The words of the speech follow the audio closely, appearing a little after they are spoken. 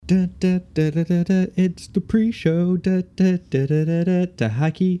Da, da, da, da, da, da. It's the pre-show. Da, da, da, da, da, da, da.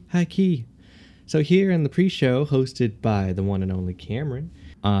 High key. So here in the pre-show, hosted by the one and only Cameron,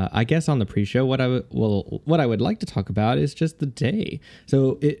 I guess on the pre-show, what I would like to talk about is just the day.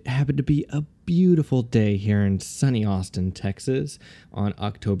 So it happened to be a beautiful day here in sunny Austin, Texas, on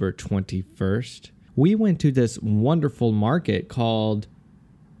October 21st. We went to this wonderful market called,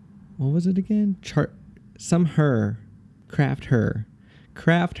 what was it again?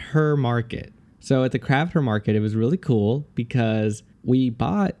 Craft Her Market. So at the Craft Her Market, it was really cool because we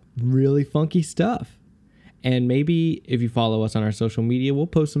bought really funky stuff. And maybe if you follow us on our social media, we'll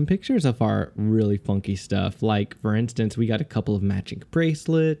post some pictures of our really funky stuff. Like, for instance, we got a couple of matching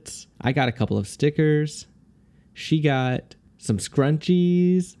bracelets. I got a couple of stickers. She got some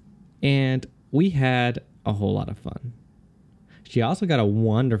scrunchies. And we had a whole lot of fun. She also got a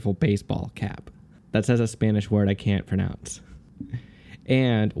wonderful baseball cap that says a Spanish word I can't pronounce.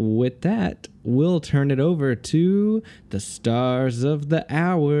 And with that, we'll turn it over to the stars of the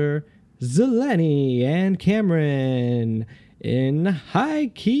hour, Zeleny and Cameron in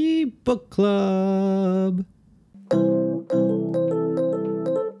High Key Book Club.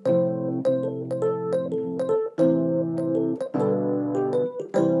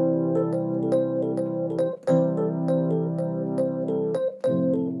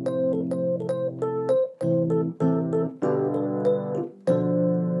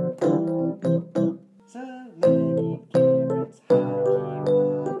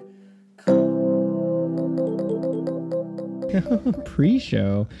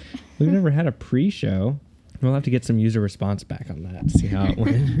 Pre-show. We've never had a pre-show. We'll have to get some user response back on that to see how it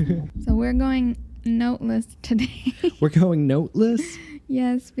went. So we're going noteless today. We're going noteless?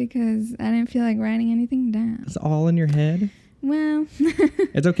 Yes, because I didn't feel like writing anything down. It's all in your head? Well.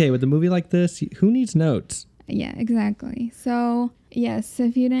 It's okay. With a movie like this, who needs notes? Yeah, exactly. So, yes,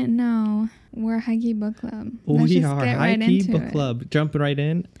 if you didn't know, we're High Key Book Club. We are High Key Book Club. Jumping right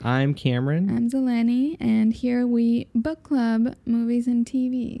in. I'm Cameron. I'm Zeleny, and here we book club movies and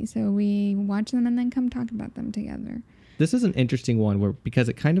TV. So we watch them and then come talk about them together. This is an interesting one because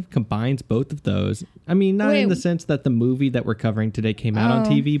it kind of combines both of those. I mean, not in the sense that the movie that we're covering today came out on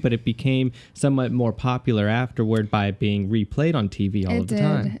TV, but it became somewhat more popular afterward by being replayed on TV all of the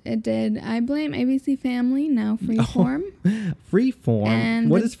time. It did. I blame ABC Family, now Freeform. Oh, Freeform?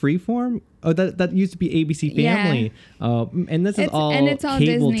 What is Freeform? Oh, that used to be ABC Family. Yeah. And this is all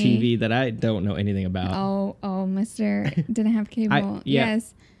cable Disney. TV that I don't know anything about. Oh, Mr. didn't have cable.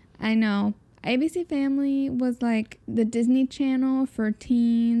 Yes, I know. ABC Family was like the Disney Channel for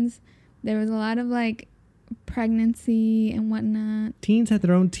teens. There was a lot of like pregnancy and whatnot. Teens had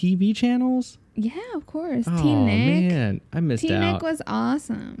their own TV channels? Yeah, of course. Oh, Teen Nick. Man, I missed out. Teen Nick was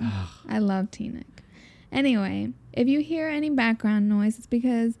awesome. I love Teen Nick. Anyway, if you hear any background noise, it's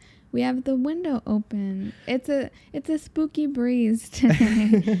because we have the window open. It's a spooky breeze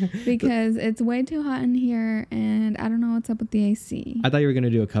today because it's way too hot in here and I don't know what's up with the AC. I thought you were going to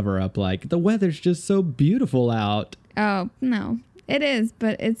do a cover up like, the weather's just so beautiful out. Oh, no. It is,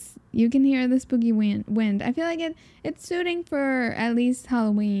 but you can hear the spooky wind. I feel like it's suiting for at least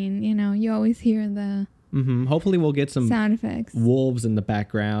Halloween. You know, you always hear the... Mm-hmm. Hopefully we'll get some sound effects, wolves in the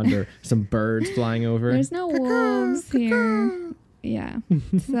background or some birds flying over. There's no wolves here. Yeah.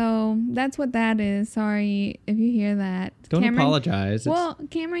 So that's what that is. Sorry if you hear that. Don't apologize. Well,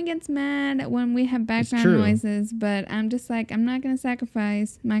 Cameron gets mad when we have background noises, but I'm just like, I'm not going to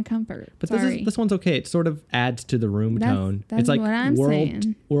sacrifice my comfort. But this one's okay. It sort of adds to the room tone. That's it's like what I'm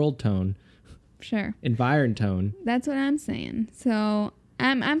saying. World tone. Sure. Environ tone. That's what I'm saying. So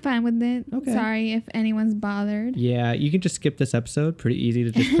I'm fine with it. Okay. Sorry if anyone's bothered. Yeah, you can just skip this episode. Pretty easy to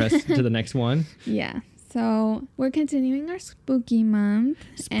just press to the next one. Yeah. So we're continuing our spooky month.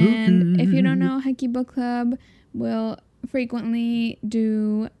 And if you don't know, High Key Book Club will frequently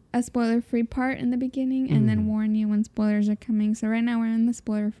do a spoiler-free part in the beginning and then warn you when spoilers are coming. So right now we're in the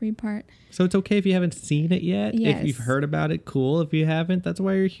spoiler-free part. So it's okay if you haven't seen it yet? Yes. If you've heard about it, cool. If you haven't, that's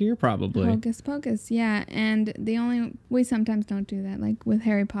why you're here probably. Hocus pocus, yeah. And we sometimes don't do that, like with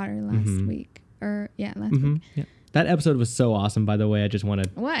Harry Potter last week. Last week. Yeah. That episode was so awesome, by the way. I just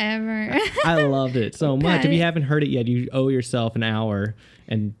wanted... Whatever. I loved it so much. If you haven't heard it yet, you owe yourself an hour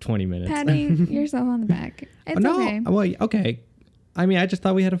and 20 minutes. Patting yourself on the back. It's okay. Well, okay. I mean, I just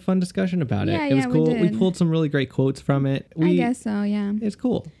thought we had a fun discussion about it. It was cool. We pulled some really great quotes from it. I guess so, yeah. It's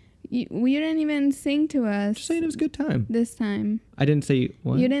cool. You didn't even sing to us. Just saying it was a good time. This time. I didn't say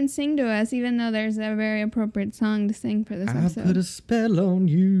what? You didn't sing to us, even though there's a very appropriate song to sing for this episode. I put a spell on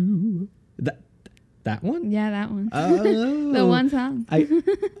you. That one? Yeah, that one. Oh. The one song.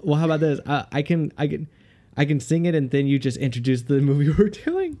 Well, how about this? I can I can sing it and then you just introduce the movie we're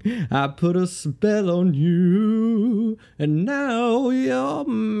doing. I put a spell on you and now you're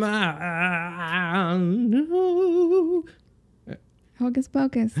mine. Hocus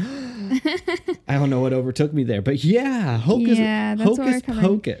Pocus. I don't know what overtook me there, but yeah, Hocus, Yeah, that's what we're Hocus covering.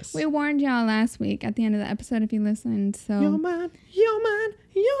 Pocus. We warned y'all last week at the end of the episode if you listened. You're So mine, you're mine,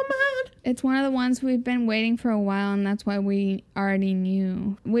 you're mine. it's one of the ones we've been waiting for a while, and that's why we already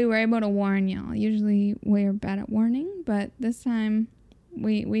knew. We were able to warn y'all. Usually we're bad at warning, but this time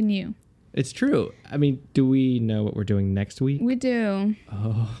we knew. It's true. I mean, do we know what we're doing next week? We do.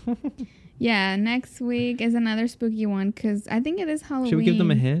 Oh. Yeah, next week is another spooky one because I think it is Halloween. Should we give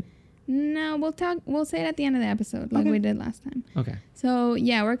them a hint? No, we'll say it at the end of the episode like Okay. we did last time. Okay. So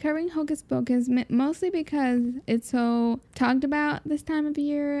yeah, we're covering Hocus Pocus mostly because it's so talked about this time of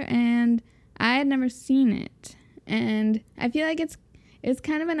year, and I had never seen it, and I feel like it's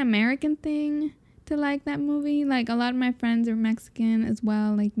kind of an American thing to like that movie. Like a lot of my friends are Mexican as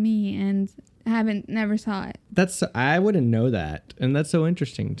well, like me, and never saw it. I wouldn't know that, and that's so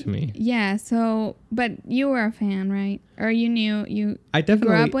interesting to me. Yeah. So, but you were a fan, right? Or you knew I definitely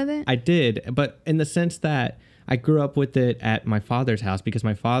grew up with it. I did, but in the sense that I grew up with it at my father's house because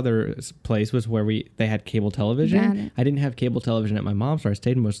my father's place was where they had cable Got television. it. I didn't have cable television at my mom's, where I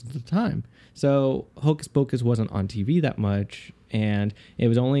stayed most of the time. So Hocus Pocus wasn't on TV that much, and it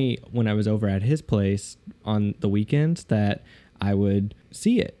was only when I was over at his place on the weekends that I would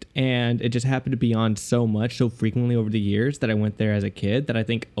see it. And it just happened to be on so frequently over the years that I went there as a kid that I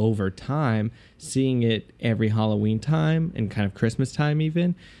think over time, seeing it every Halloween time and kind of Christmas time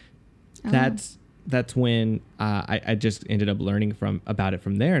even, that's when I just ended up learning about it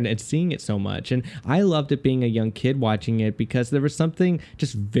from there, and seeing it so much. And I loved it being a young kid watching it because there was something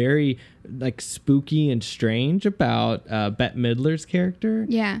just very like spooky and strange about Bette Midler's character.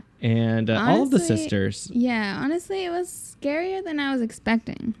 Yeah. And all of the Honestly, sisters. Yeah, honestly, it was scarier than I was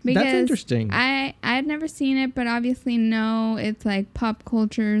expecting. Because That's interesting. I had never seen it, but obviously know it's like pop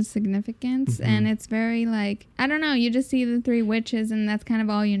culture's significance, and it's very like, I don't know, you just see the three witches and that's kind of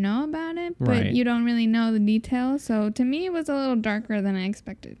all you know about it, but Right. you don't really know the details. So to me, it was a little darker than I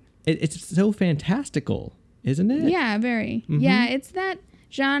expected. It's so fantastical, isn't it? Yeah, very. Yeah, it's that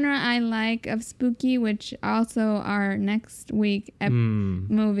genre I like of spooky, which also our next week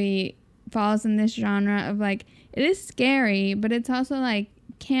movie falls in this genre of like, it is scary, but it's also like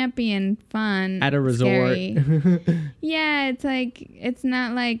campy and fun. At a resort. Scary. Yeah, it's like, it's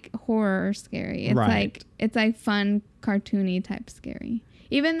not like horror scary. It's Right. like fun, cartoony type scary.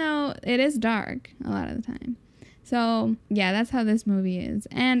 Even though it is dark a lot of the time. So yeah, that's how this movie is.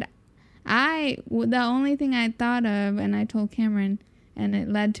 And the only thing I thought of, and I told Cameron, and it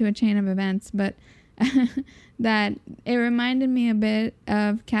led to a chain of events, but that it reminded me a bit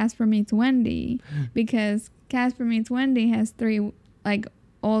of Casper Meets Wendy, because Casper Meets Wendy has 3 like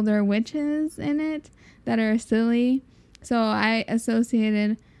older witches in it that are silly. So I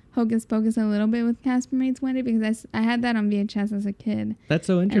associated Hocus Pocus a little bit with Casper Meets Wendy because I had that on VHS as a kid. That's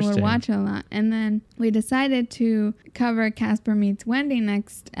so interesting. And would watch it a lot. And then we decided to cover Casper Meets Wendy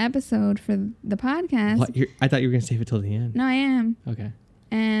next episode for the podcast. What? I thought you were going to save it till the end. No, I am. Okay.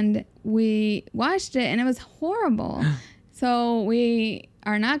 And we watched it and it was horrible. We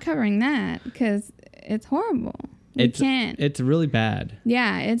are not covering that because it's horrible. We can't. It's really bad.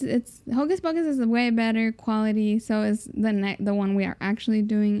 Yeah, it's Hocus Pocus is a way better quality. So is the one we are actually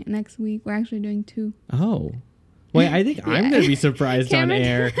doing next week. We're actually doing 2. Oh. Wait, I think I'm going to be surprised on Cameron-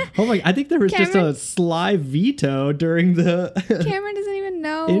 air. Oh my, I think there was just Cameron- a sly veto during the Cameron doesn't even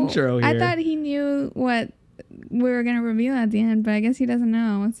know. intro here. I thought he knew what we were going to reveal at the end, but I guess he doesn't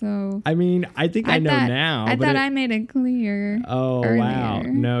know. So I mean, I think I know thought- now. I but thought I made it clear. Oh, earlier. wow.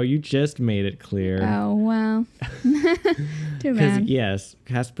 No, you just made it clear. Oh, well. Too Because, bad. yes,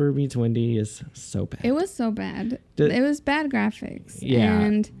 Casper Meets Wendy is so bad. It was so bad. Did- It was bad graphics. Yeah.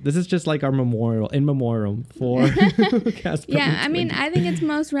 And This is just like our in memoriam for Casper yeah, Meets I mean, Wendy. I think it's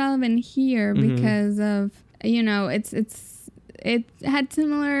most relevant here because of, it had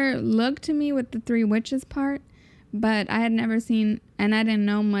similar look to me with the 3 witches part, but I had never seen, and I didn't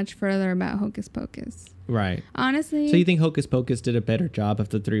know much further about Hocus Pocus. Right. Honestly. So you think Hocus Pocus did a better job of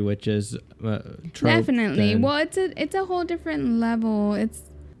the 3 witches trope? Definitely. than- Well, it's a whole different level. It's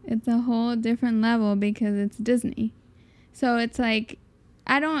a whole different level because it's Disney. So it's like,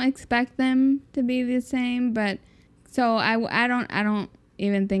 I don't expect them to be the same, but I don't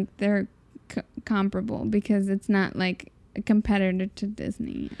even think they're comparable because it's not like a competitor to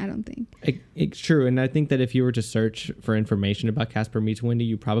Disney. I don't think. It's true, and I think that if you were to search for information about Casper Meets Wendy,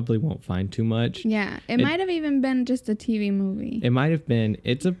 you probably won't find too much. Yeah, it might have even been just a TV movie. It might have been.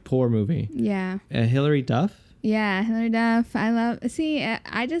 It's a poor movie. Yeah. Hilary Duff. Yeah, Hilary Duff.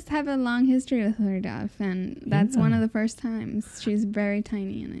 I just have a long history with Hilary Duff, and that's one of the first times. She's very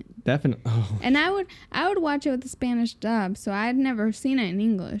tiny in it. Definitely. Oh. And I would watch it with the Spanish dub, so I'd never seen it in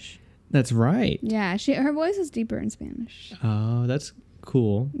English. That's right. Yeah, her voice is deeper in Spanish. Oh, that's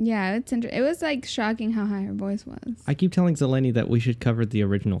cool. Yeah, it was like shocking how high her voice was. I keep telling Zeleny that we should cover the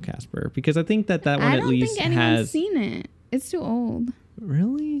original Casper because I think that one at least has. I don't think anyone's seen it. It's too old.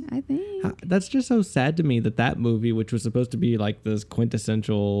 Really? I think. That's just so sad to me that movie, which was supposed to be like this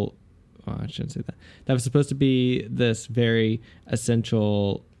quintessential, I shouldn't say that. That was supposed to be this very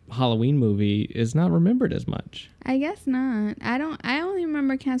essential Halloween movie is not remembered as much. I guess not. I only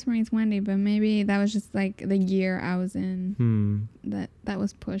remember Casper Meets Wendy, but maybe that was just like the year I was in that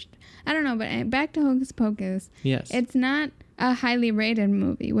was pushed. I don't know, but back to Hocus Pocus. Yes. It's not a highly rated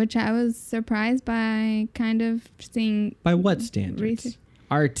movie, which I was surprised by kind of seeing. By what standards?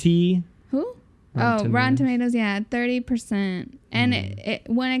 RT? Who? Rotten Tomatoes, yeah, 30%. And it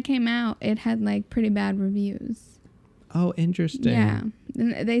when it came out, it had like pretty bad reviews. Oh, interesting. Yeah.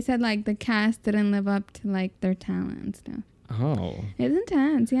 And they said like the cast didn't live up to like their talent and stuff. Oh. It's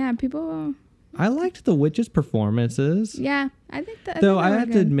intense. Yeah, people. I liked the witches' performances. Yeah, I think that. Though I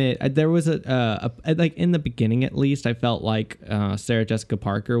have to admit, there was a like in the beginning at least, I felt like Sarah Jessica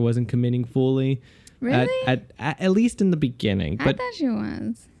Parker wasn't committing fully. Really? At least in the beginning. But I thought she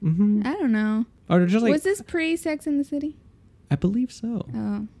was. Mm-hmm. I don't know. Or just like. Was this pre-Sex in the City? I believe so.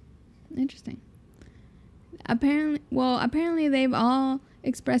 Oh, interesting. Apparently they've all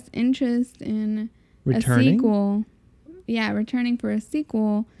expressed interest in returning? A sequel. Yeah, returning for a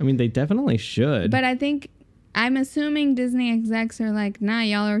sequel. I mean, they definitely should. But I'm assuming Disney execs are like, nah,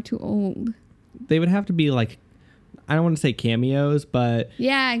 y'all are too old. They would have to be like, I don't want to say cameos, but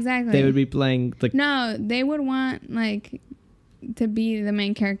yeah, exactly. They would be playing the. No, they would want like to be the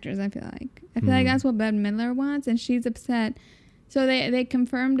main characters. I feel like that's what Bette Midler wants, and she's upset. So they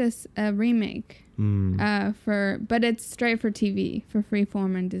confirmed a remake but it's straight for TV for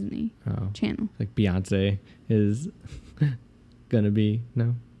Freeform and Disney Channel. Like Beyonce is gonna be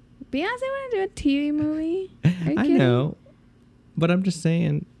no. Beyonce want to do a TV movie? Are you I kidding? know, but I'm just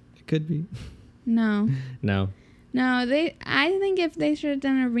saying it could be. No. No. I think if they should have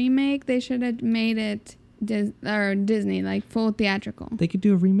done a remake, they should have made it Disney, like full theatrical. They could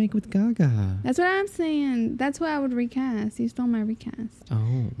do a remake with Gaga. That's what I'm saying. That's what I would recast. You stole my recast.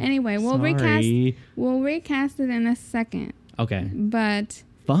 Oh. Anyway, we'll recast it in a second. Okay. But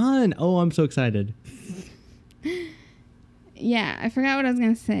fun. Oh, I'm so excited. Yeah, I forgot what I was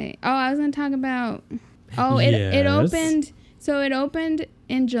gonna say. Oh, I was gonna talk about. Oh, yes. it opened. So it opened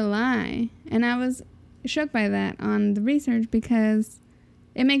in July, and I was shook by that on the research because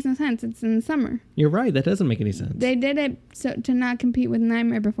it makes no sense. It's in the summer. You're right. That doesn't make any sense. They did it so to not compete with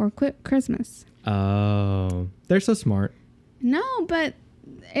Nightmare Before Christmas. Oh, they're so smart. No, but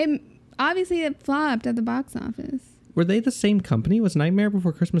it flopped at the box office. Were they the same company? Was Nightmare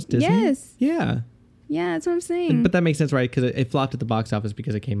Before Christmas Disney? Yes. Yeah. Yeah, that's what I'm saying. But that makes sense, right? Because it flopped at the box office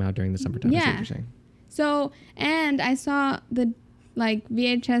because it came out during the summertime. Yeah. That's what you're saying. So, and I saw the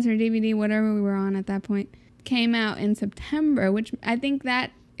VHS or DVD, whatever we were on at that point, came out in September, which I think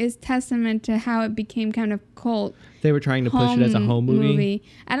that is testament to how it became kind of cult. They were trying to push it as a home movie.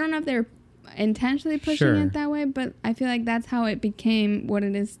 I don't know if they were intentionally pushing it that way, but I feel like that's how it became what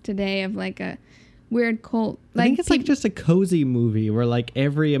it is today, of like a weird cult. I think it's like just a cozy movie where like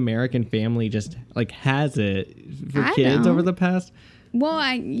every American family just like has it for kids over the past. Well,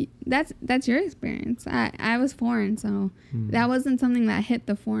 that's your experience. I was foreign, so that wasn't something that hit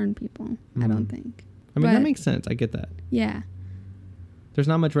the foreign people. I don't think. I mean, that makes sense. I get that. Yeah. There's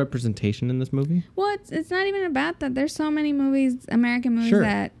not much representation in this movie. Well, it's not even about that. There's so many movies, American movies,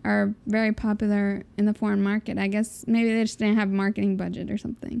 that are very popular in the foreign market. I guess maybe they just didn't have marketing budget or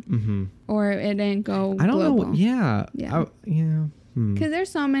something. Mm-hmm. Or it didn't go global. I don't know. Yeah. Yeah. Because there's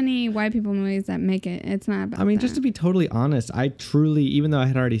so many white people movies that make it. It's not about just to be totally honest, I truly, even though I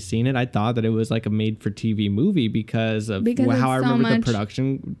had already seen it, I thought that it was like a made-for-TV movie because how I remember the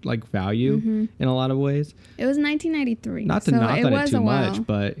production like value in a lot of ways. It was 1993. Not to knock on it too much,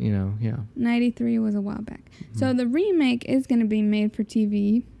 but, yeah. 93 was a while back. Mm-hmm. So the remake is going to be made for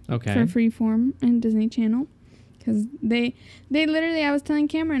TV. Okay. For Freeform and Disney Channel. Because they literally, I was telling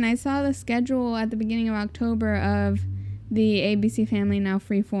Cameron, I saw the schedule at the beginning of October of the ABC Family, now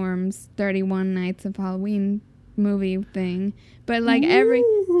Freeform's 31 Nights of Halloween movie thing. But like every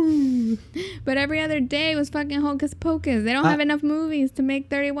other day was fucking Hocus Pocus. They don't have enough movies to make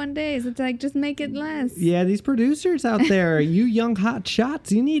 31 days. It's like, just make it less. Yeah, these producers out there, you young hot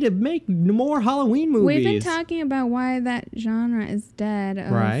shots, you need to make more Halloween movies. We've been talking about why that genre is dead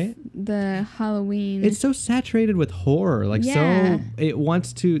of right? the Halloween. It's so saturated with horror. Like, Yeah. so it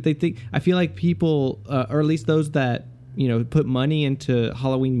wants to, they think, I feel like people, or at least those that, you know, put money into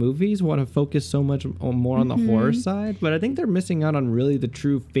Halloween movies want to focus so much more on the horror side. But I think they're missing out on really the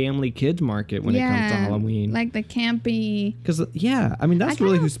true family kids market when it comes to Halloween. Like the campy. Because, yeah, I mean, that's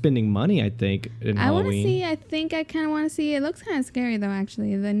really who's spending money, I think, in Halloween. I think I kind of want to see. It looks kind of scary, though,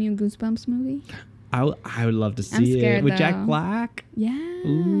 actually. The new Goosebumps movie. I would love to I'm see scared, it. With though. Jack Black. Yeah.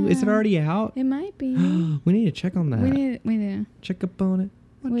 Ooh, is it already out? It might be. We need to check on that. We do. Check up on it.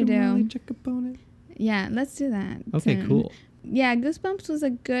 We do. Molly, check up on it. Yeah, let's do that. Okay, soon. cool. Yeah, Goosebumps was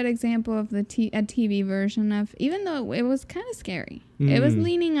a good example of a TV version of, even though it was kind of scary. It was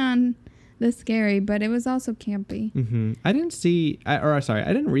leaning on the scary, but it was also campy. Mm-hmm. I didn't see, I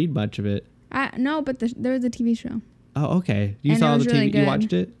didn't read much of it. No, but there was a TV show. Oh, okay. You And saw it was the really TV. good. You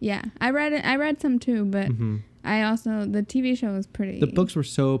watched it? Yeah, I read it. I read some too, but Mm-hmm. the TV show was pretty. The books were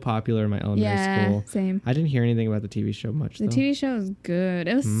so popular in my elementary school. Same. I didn't hear anything about the TV show much, The though. TV show was good.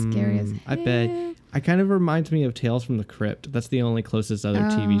 It was scary as hell. I bet. It kind of reminds me of Tales from the Crypt. That's the only closest other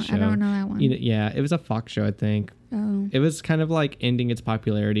TV show. I don't know that one. You know, yeah, it was a Fox show, I think. Oh, It was kind of like ending its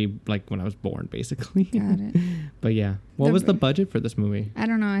popularity like when I was born, basically. got it. But yeah. What was the budget for this movie? I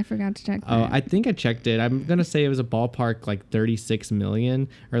don't know. I forgot to check that. Oh, I think I checked it. I'm going to say it was a ballpark like 36 million,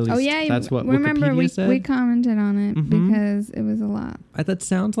 or at least that's what remember Wikipedia said. we commented on it because it was a lot. That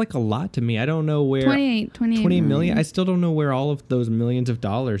sounds like a lot to me. I don't know where... 28 million. I still don't know where all of those millions of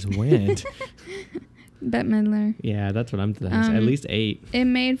dollars went. Bette Midler. Yeah, that's what I'm thinking. At least 8. It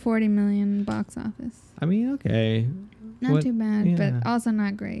made 40 million box office. I mean, okay. Not too bad, yeah. but also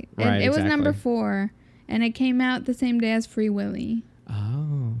not great. Right, it was number exactly. 4, and it came out the same day as Free Willy.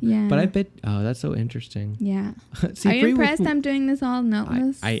 Oh. Yeah. But I bet... Oh, that's so interesting. Yeah. See, Are you impressed I'm doing this all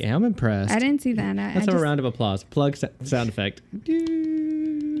noteless? I am impressed. I didn't see that. Let's have a round of applause. Plug sound effect.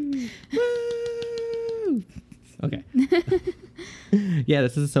 Woo! Okay. Yeah,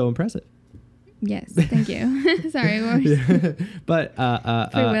 this is so impressive. Yes, thank you. Sorry. What was But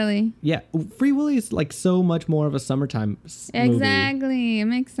Free Willy. Yeah, Free Willy is like so much more of a summertime movie. Exactly. It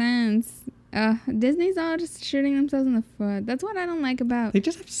makes sense. Disney's all just shooting themselves in the foot. That's what I don't like about. They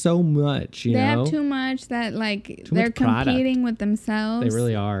just have so much, you know. They have too much that like Too they're much product. competing with themselves. They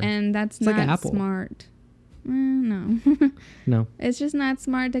really are. And that's It's not like Apple. smart. No. No. It's just not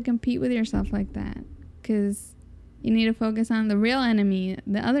smart to compete with yourself like that. Because you need to focus on the real enemy,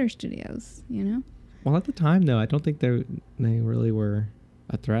 the other studios, you know? Well, at the time, though, I don't think they really were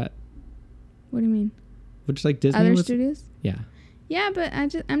a threat. What do you mean? Which, like, Disney Other was... studios? Yeah. Yeah, but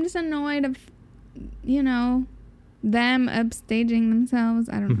I'm just annoyed of, you know, them upstaging themselves.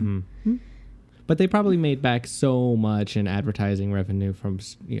 I don't know. Mm-hmm. But they probably made back so much in advertising revenue from,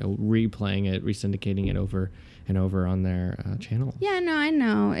 you know, replaying it, resyndicating it over and over on their channel. Yeah, no, I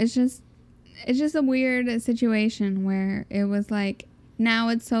know. It's just a weird situation where it was like, now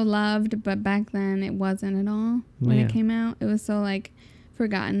it's so loved, but back then it wasn't at all when Yeah. it came out. It was so like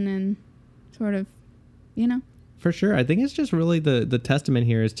forgotten and sort of, you know. For sure. I think it's just really the testament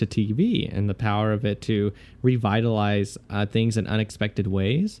here is to TV and the power of it to revitalize things in unexpected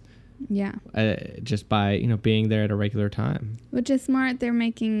ways. Yeah. Just by, you know, being there at a regular time. Which is smart. They're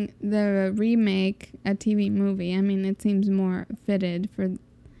making the remake a TV movie. I mean, it seems more fitted for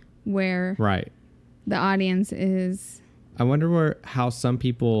where Right. the audience is. I wonder how some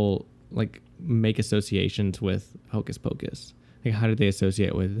people like make associations with Hocus Pocus. Like, how do they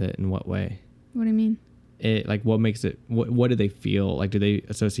associate with it? In what way? What do you mean? Like, what makes it? What do they feel? Like, do they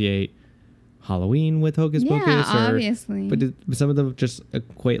associate Halloween with Hocus Pocus? Yeah, obviously. But some of them just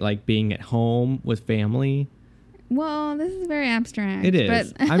equate like being at home with family. Well, this is very abstract. It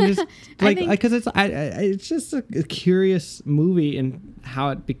is. But I'm just like think- because it's just a curious movie and how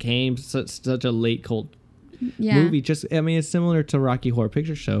it became such a late cult movie. Just I mean, it's similar to Rocky Horror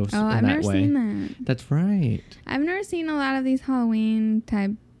Picture Show. Oh, I've never seen that. That's right. I've never seen a lot of these Halloween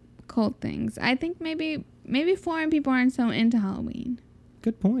type cult things. I think maybe foreign people aren't so into Halloween.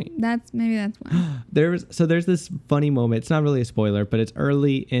 Good point. That's why. There's this funny moment. It's not really a spoiler, but it's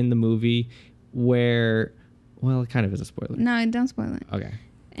early in the movie where, well, it kind of is a spoiler. No, don't spoil it. Okay.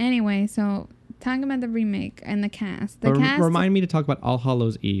 Anyway, so talking about the remake and the cast. Remind me to talk about All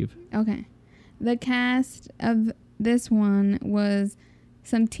Hallows Eve. Okay. The cast of this one was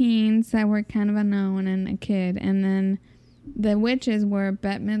some teens that were kind of unknown and a kid, and then the witches were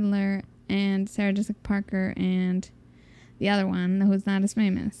Bette Midler and Sarah Jessica Parker and the other one who's not as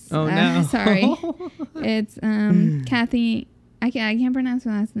famous. Oh no. Sorry. It's Kathy. I can't pronounce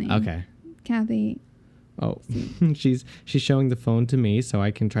her last name. Okay. Kathy. Oh, she's showing the phone to me so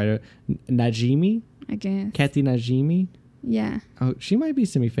I can try to Najimy. I guess. Kathy Najimy. Yeah. Oh, she might be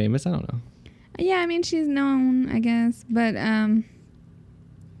semi-famous. I don't know. Yeah, I mean she's known, I guess, but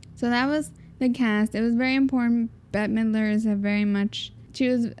so that was the cast. It was very important. Bette Midler is she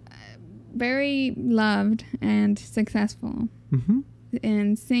was very loved and successful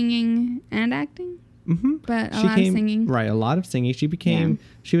in singing and acting. But a lot of singing. Right, a lot of singing.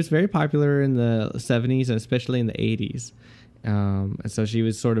 She was very popular in the 70s and especially in the 80s. And so she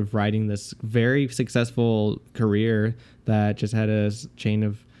was sort of riding this very successful career that just had a chain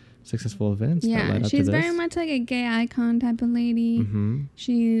of successful events. Yeah, that led up she's to this. very much like a gay icon type of lady.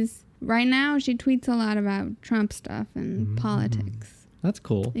 She's right now she tweets a lot about Trump stuff and politics. That's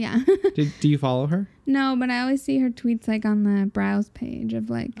cool. Yeah. Do you follow her? No, but I always see her tweets like on the browse page of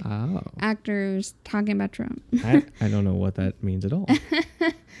like Oh. actors talking about Trump. I don't know what that means at all.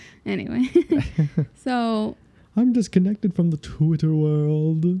 Anyway, so I'm disconnected from the Twitter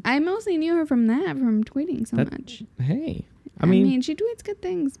world. I mostly knew her from tweeting so much. Hey, I mean, she tweets good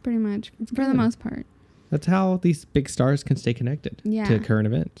things pretty much for the most part. That's how these big stars can stay connected to current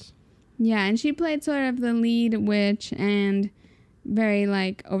events. Yeah, and she played sort of the lead witch and very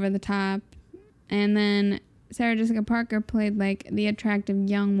like over the top. And then Sarah Jessica Parker played like the attractive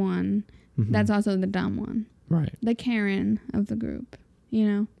young one. That's also the dumb one. Right. The Karen of the group, you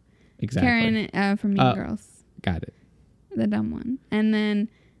know? Exactly. Karen from Mean Girls. Got it. The dumb one. And then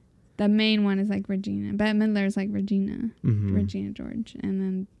the main one is like Regina. Bette Midler is like Regina. Regina George. And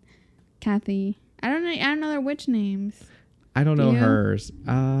then Kathy. I don't know their witch names. I don't know hers.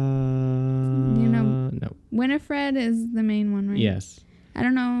 Do you know? No. Winifred is the main one, right? Yes. I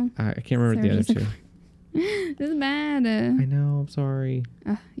don't know. I can't remember the other two. This is bad. I know. I'm sorry.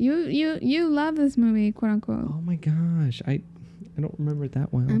 You love this movie, quote unquote. Oh my gosh. I don't remember it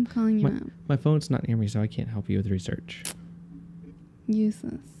that well. I'm calling you out. My phone's not near me, so I can't help you with research.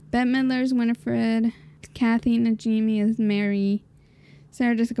 Useless. Bette Midler's Winifred. Kathy Najimy is Mary.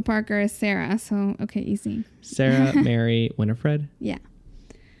 Sarah Jessica Parker is Sarah. So, okay, easy. Sarah, Mary, Winifred? Yeah.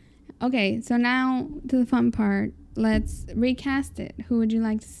 Okay, so now to the fun part. Let's recast it. Who would you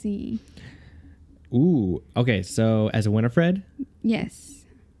like to see? Ooh. Okay, so as a Winifred? Yes.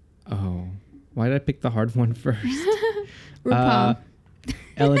 Oh. Why did I pick the hard one first? RuPaul.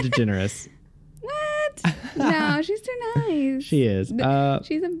 Ellen DeGeneres. What? No, she's too nice. She is.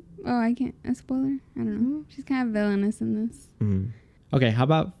 She's I can't. A spoiler? I don't know. She's kind of villainous in this. Okay, how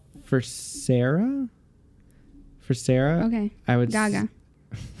about for Sarah? For Sarah? Okay. I would Gaga.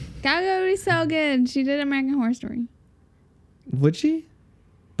 Gaga would be so good. She did American Horror Story. Would she?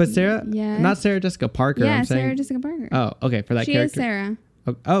 But Sarah? Yeah. Not Sarah Jessica Parker. Yeah, I'm saying. Sarah Jessica Parker. Oh, okay. For that she character. She is Sarah.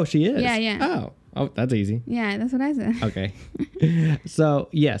 Oh, she is? Yeah. Oh, that's easy. Yeah, that's what I said. Okay. So,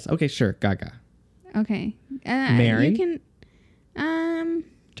 yes. Okay, sure. Gaga. Okay. Mary? You can...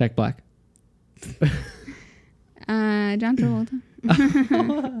 Jack Black. John Travolta.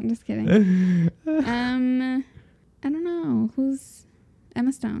 I'm just kidding. I don't know. Who's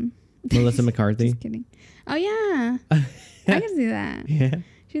Emma Stone? Melissa McCarthy. Just kidding. Oh, yeah. I can see that. Yeah.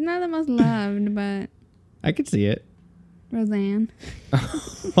 She's not the most loved, but... I could see it. Roseanne.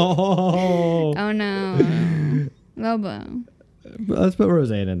 Oh. Oh, no. Lobo. Let's put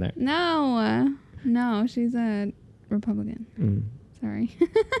Roseanne in there. No. No, she's a Republican. Sorry.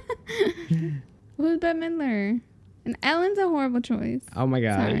 Who's Bette Midler? And Ellen's a horrible choice. Oh, my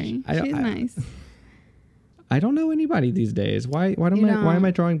gosh. Sorry. She's nice. I don't know anybody these days. Why am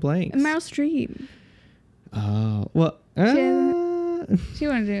I drawing blanks? Meryl Streep. Oh, well. She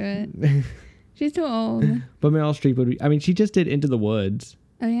wouldn't do it. She's too old. But Meryl Streep would be. I mean, she just did Into the Woods.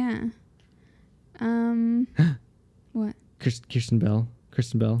 Oh, yeah. What? Kristen Bell.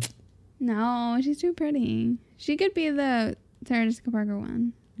 No, she's too pretty. She could be the Sarah Jessica Parker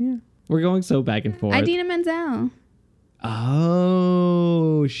one. Yeah. We're going so back and forth. Idina Menzel.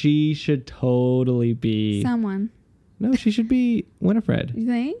 Oh, she should totally be... Someone. No, she should be Winifred. You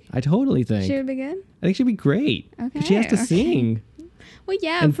think? I totally think. She would be good? I think she'd be great. Okay. She has to sing. Well,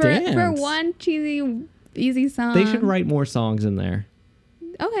 yeah, and for one cheesy, easy song. They should write more songs in there.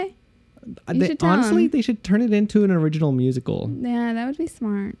 Okay. Honestly, they should turn it into an original musical. Yeah, that would be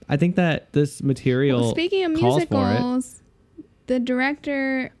smart. I think that this material speaking of calls musicals, the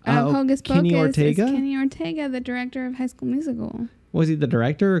director of Hocus Pocus Kenny Ortega? is Kenny Ortega, the director of High School Musical. Was he the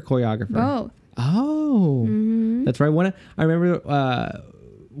director or choreographer? Both. Oh, that's right. I remember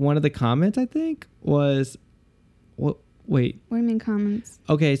one of the comments, I think, was... Wait. What do you mean comments?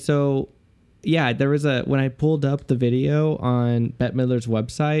 Okay, so Yeah, there was when I pulled up the video on Bette Midler's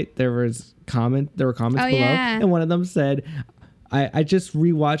website, there were comments below, and one of them said, I just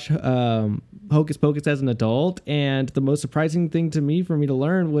rewatched Hocus Pocus as an adult, and the most surprising thing to me for me to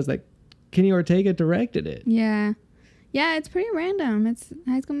learn was that Kenny Ortega directed it. Yeah. Yeah, it's pretty random. It's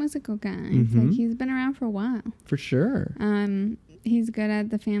High School Musical guy. It's like he's been around for a while. For sure. He's good at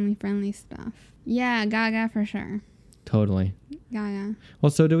the family-friendly stuff. Yeah, Gaga for sure. Totally. Gaga. Well,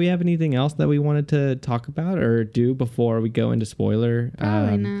 so do we have anything else that we wanted to talk about or do before we go into spoiler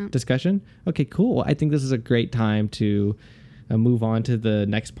discussion? Okay, cool. I think this is a great time to move on to the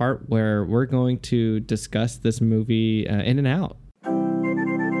next part where we're going to discuss this movie in and out.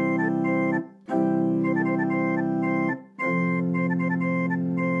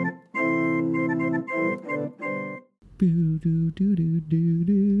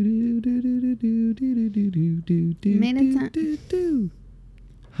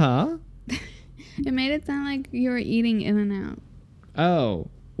 Huh? It made it sound like you were eating In-N-Out. Oh.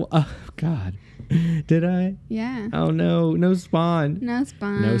 Well, oh, God. Did I? Yeah. Oh, no. No Spawn. No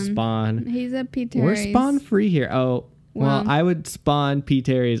Spawn. No Spawn. He's a P. Terry's. We're Spawn free here. Oh, well, I would spawn P.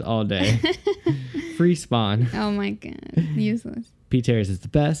 Terry's all day. Free Spawn. Oh, my God. Useless. P. Terry's is the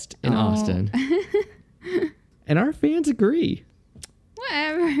best in Austin. And our fans agree.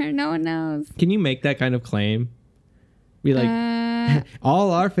 Whatever. No one knows. Can you make that kind of claim? Be like,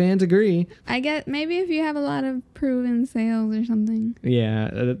 all our fans agree. I get maybe if you have a lot of proven sales or something.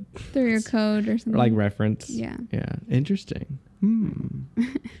 Yeah. Through your code or something. Or like reference. Yeah. Yeah. Interesting.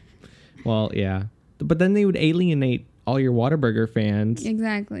 Well, yeah. But then they would alienate all your Whataburger fans.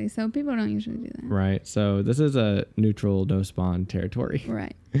 Exactly. So people don't usually do that. Right. So this is a neutral, no Spawn territory.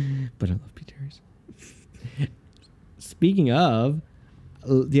 Right. But I love P. Terry's. Speaking of,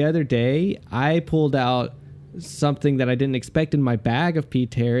 the other day, I pulled out something that I didn't expect in my bag of P.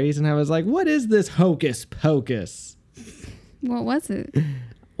 Terry's, and I was like, what is this hocus pocus? What was it?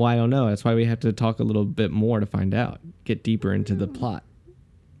 Well, I don't know. That's why we have to talk a little bit more to find out. Get deeper into the plot.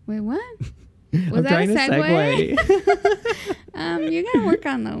 Wait, what? Was that a segue? You gotta work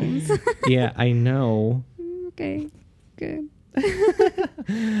on those. Yeah, I know. Okay, good.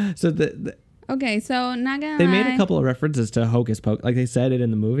 So okay, so not gonna they lie. made a couple of references to hocus pocus, like they said it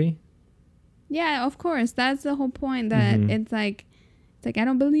in the movie. Yeah, of course. That's the whole point. That it's like I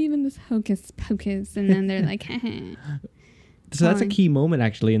don't believe in this hocus pocus, and then they're like, So that's a key moment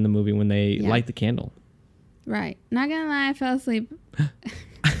actually in the movie when they light the candle. Right. Not gonna lie, I fell asleep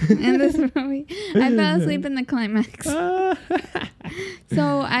in this movie. I fell asleep in the climax.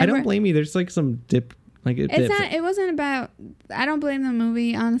 So I don't blame you. There's like some dip. Like it wasn't about. I don't blame the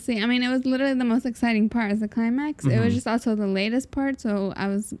movie, honestly. I mean, it was literally the most exciting part, is the climax. It was just also the latest part. So I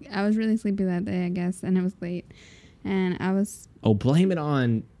was really sleepy that day, I guess, and it was late, and I was. Oh, blame it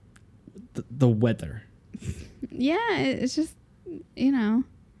on the weather. Yeah, it's just, you know.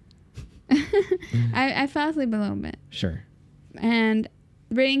 I fell asleep a little bit. Sure. And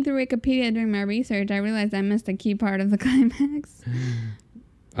reading through Wikipedia during my research, I realized I missed a key part of the climax.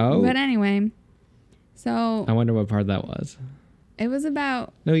 Oh. But anyway, so I wonder what part that was. It was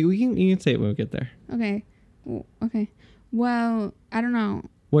about. No, you can say it when we get there. Okay. Okay. Well, I don't know.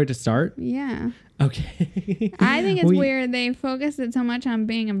 Where to start? Yeah. Okay. I think it's weird they focused it so much on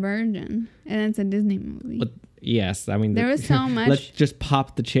being a virgin, and it's a Disney movie. But yes, I mean there was so much. Let's just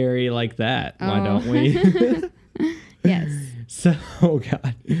pop the cherry like that. Oh. Why don't we? Yes. So, oh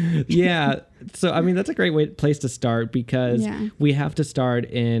God. Yeah. So, I mean, that's a great place to start, because we have to start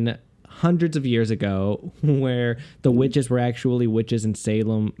in hundreds of years ago, where the witches were actually witches in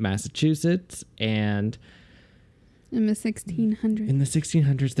Salem, Massachusetts, and in the 1600s. In the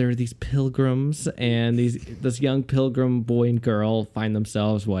 1600s, there were these pilgrims, and this young pilgrim boy and girl find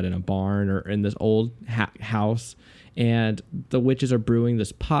themselves in a barn or in this old house, and the witches are brewing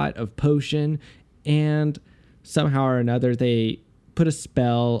this pot of potion, and somehow or another they put a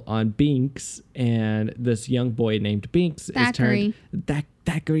spell on Binks, and this young boy named Binks is turned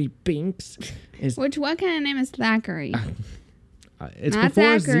Thackeray Binks is what kind of name is Thackeray? It's not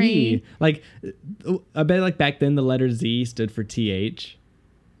before Zachary. Z. Like, I bet like back then the letter Z stood for TH.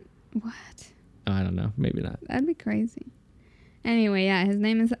 What? I don't know. Maybe not. That'd be crazy. Anyway, yeah, his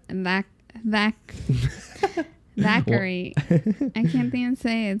name is Thackeray. I can't even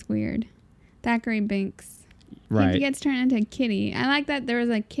say it. It's weird. Thackeray Binks. Right. He gets turned into a kitty. I like that there was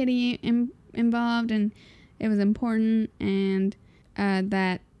a kitty involved, and it was important, and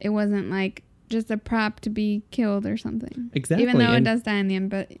that it wasn't like just a prop to be killed or something. Exactly. Even though it does die in the end,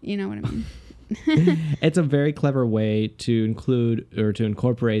 but you know what I mean. It's a very clever way to include or to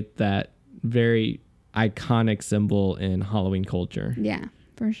incorporate that very iconic symbol in Halloween culture. Yeah,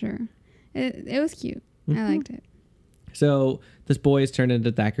 for sure. It was cute. I liked it. So this boy is turned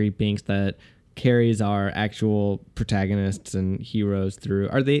into Thackeray Binks that carries our actual protagonists and heroes through.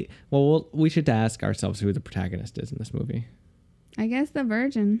 Are they? Well, we should ask ourselves who the protagonist is in this movie. I guess the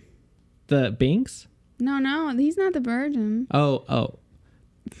virgin. The Binks? No, he's not the virgin. Oh.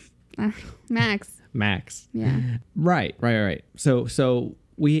 Max. Max. Yeah. Right. So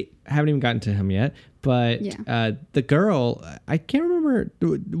we haven't even gotten to him yet, but Yeah. the girl, I can't remember.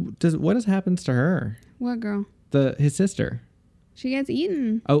 What happens to her? What girl? His sister. She gets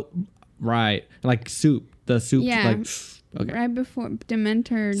eaten. Oh, right. Like soup. The soup. Yeah. Like, okay. Right before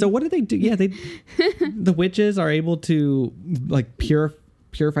Dementor. So what do they do? Yeah, the witches are able to like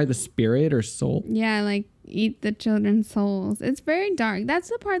purify the spirit or soul. Yeah, like eat the children's souls. It's very dark. That's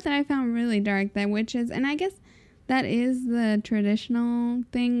the part that I found really dark, that witches, and I guess that is the traditional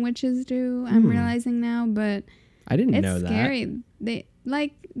thing witches do. I'm realizing now, but I didn't know it's that. scary. They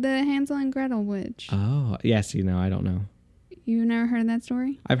like the Hansel and Gretel witch. Oh, yes, I don't know. You never heard that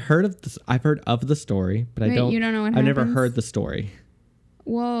story? I've heard of this. I've heard of the story, but Wait, I don't. you don't know what I've never happens? heard the story.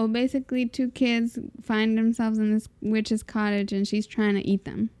 Well, basically, 2 kids find themselves in this witch's cottage, and she's trying to eat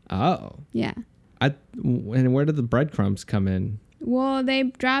them. Oh, Yeah. and where did the breadcrumbs come in? Well, they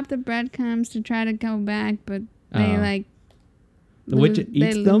drop the breadcrumbs to try to go back, but they Oh. The witch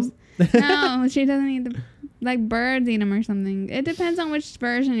eats them. No, she doesn't eat the, like birds eat them or something. It depends on which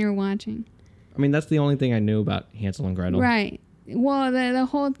version you're watching. I mean, that's the only thing I knew about Hansel and Gretel. Right. Well, the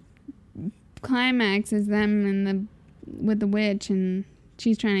whole climax is them with the witch, and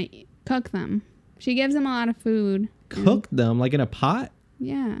she's trying to cook them. She gives them a lot of food. Cook them like in a pot.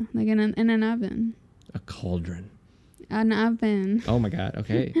 Yeah, like in an oven. A cauldron. An oven. Oh my God.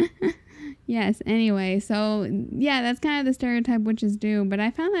 Okay. Yes. Anyway, so yeah, that's kind of the stereotype witches do. But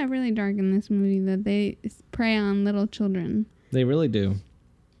I found that really dark in this movie, that they prey on little children They really do.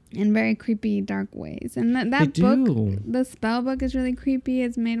 in very creepy, dark ways. And that They book, do. the spell book, is really creepy.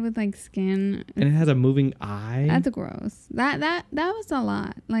 It's made with like skin. And it has a moving eye. That's gross. That was a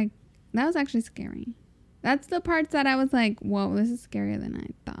lot. Like, that was actually scary. That's the parts that I was like, whoa, this is scarier than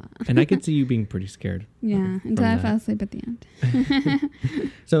I thought. And I could see you being pretty scared. Yeah, until I fell asleep at the end.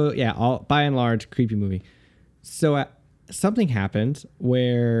 So yeah, by and large, creepy movie. So something happens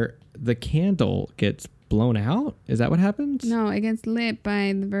where the candle gets blown out. Is that what happens? No, it gets lit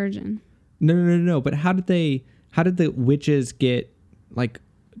by the virgin. No. But how did the witches get, like,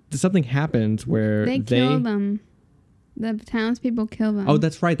 something happens where They kill them. The townspeople kill them. Oh,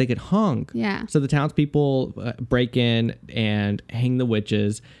 that's right. They get hung. Yeah. So the townspeople break in and hang the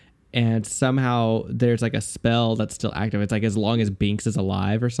witches, and somehow there's like a spell that's still active. It's like as long as Binks is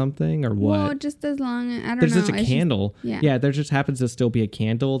alive or something, or what? Well, just as long as, I don't There's know. just a It's candle. yeah. There just happens to still be a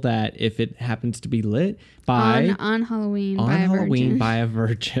candle that if it happens to be lit by on Halloween on by a Halloween virgin. by a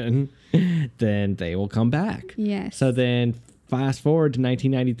virgin, then they will come back. Yes. So then fast forward to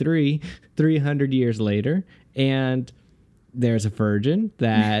 1993, 300 years later, and there's a virgin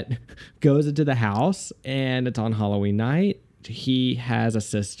that goes into the house, and it's on Halloween night. He has a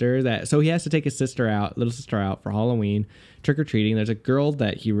sister so he has to take his little sister out for Halloween trick-or-treating. There's a girl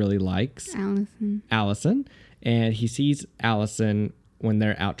that he really likes, Allison, and he sees Allison when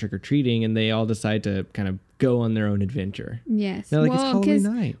they're out trick-or-treating, and they all decide to kind of go on their own adventure. Yes. They're like, it's Halloween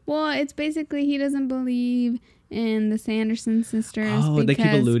night. Well, it's basically he doesn't believe in the Sanderson sisters. Oh, they keep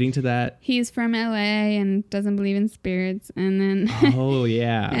alluding to that. He's from LA and doesn't believe in spirits. And then Oh,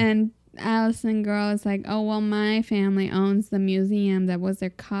 yeah. and Allison girl is like, oh, well, my family owns the museum that was their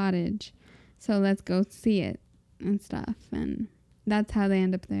cottage. So let's go see it and stuff. And that's how they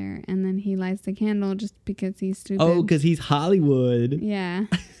end up there. And then he lights the candle just because he's stupid. Oh, because he's Hollywood. Yeah.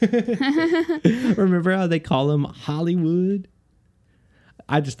 Remember how they call him Hollywood?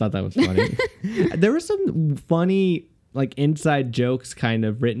 I just thought that was funny. There were some funny, like, inside jokes kind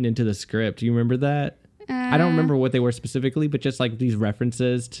of written into the script. Do you remember that? I don't remember what they were specifically, but just like these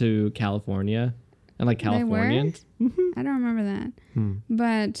references to California and like Californians. I don't remember that.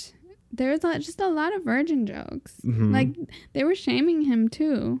 But there was just a lot of virgin jokes. Mm-hmm. Like, they were shaming him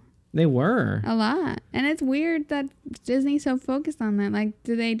too. They were. A lot. And it's weird that Disney's so focused on that. Like,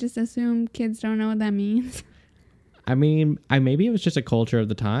 do they just assume kids don't know what that means? I mean, maybe it was just a culture of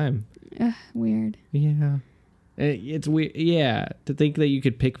the time. Ugh, weird. Yeah. It's weird. Yeah. To think that you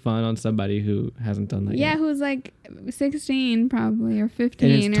could pick fun on somebody who hasn't done that Yeah, yet. who's like 16 probably, or 15.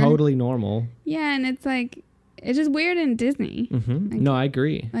 And it's totally normal. Yeah, and it's like, it's just weird in Disney. Mm-hmm. Like, No, I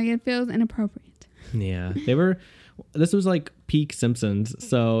agree. Like, it feels inappropriate. Yeah. This was like peak Simpsons.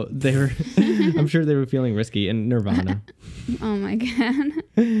 So they were, I'm sure they were feeling risky. And Nirvana. Oh my God.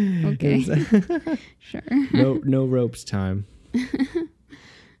 Okay. Sure. No ropes time.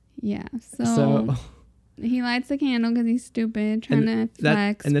 Yeah. So So he lights the candle because he's stupid, trying to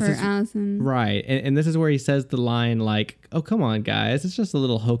flex for Allison. right. And this is where he says the line like, "Oh, come on, guys. It's just a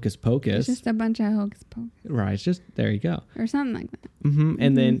little hocus pocus." It's just a bunch of hocus pocus. Right. It's just, there you go. Or something like that.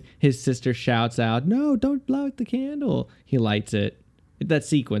 And then his sister shouts out, "No, don't light the candle." He lights it. That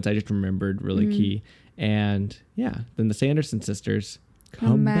sequence I just remembered, really key. And yeah, then the Sanderson sisters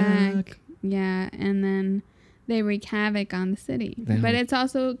come back. Yeah, and then they wreak havoc on the city. But it's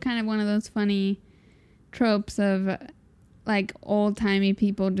also kind of one of those funny tropes of like old-timey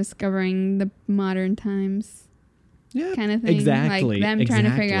people discovering the modern times. Yeah, kind of thing. exactly. Like them trying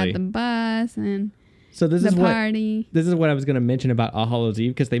to figure out the bus and so this the is party. This is what I was going to mention about All Hallows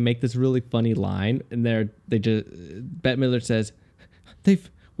Eve, because they make this really funny line, and Bette Midler says,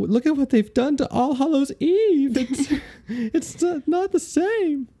 "Look at what they've done to All Hallows Eve. It's not the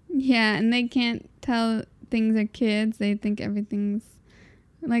same." Yeah, and they can't tell things are kids. They think everything's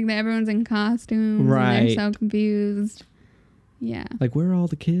like everyone's in costumes. Right. And they're so confused. Yeah. Like, where are all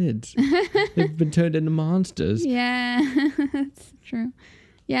the kids? They've been turned into monsters. Yeah, that's true.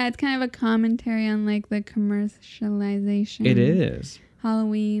 Yeah, it's kind of a commentary on like the commercialization. It is.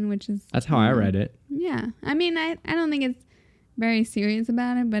 Halloween, which is... That's how I read it. Yeah. I mean, I don't think it's very serious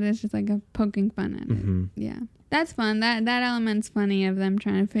about it, but it's just like a poking fun at it. Yeah. That's fun. That element's funny of them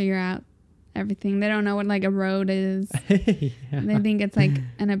trying to figure out everything. They don't know what like a road is. Yeah. They think it's like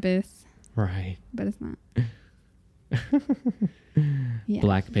an abyss. Right. But it's not. Yeah.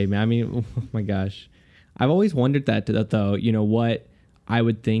 Black pavement. I mean, oh my gosh. I've always wondered that though, what I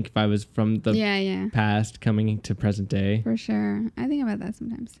would think if I was from the past coming into present day. For sure. I think about that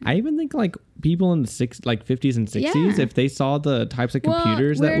sometimes too. I even think like people in the 50s and 60s, if they saw the types of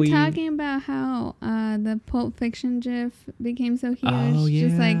computers that we... We're talking about how the Pulp Fiction GIF became so huge. Oh, yeah.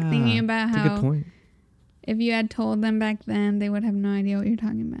 Just like thinking about That's how... a good point. If you had told them back then, they would have no idea what you're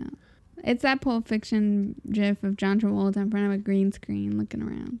talking about. It's that Pulp Fiction GIF of John Travolta in front of a green screen looking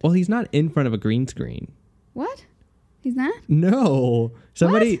around. Well, he's not in front of a green screen. What? He's not? No.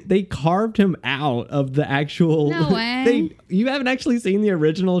 They carved him out of the actual... No way. You haven't actually seen the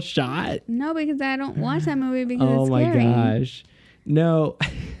original shot? No, because I don't watch that movie because it's scary. Oh my gosh. No.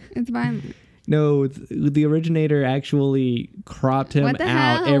 It's violent. No, the originator actually cropped him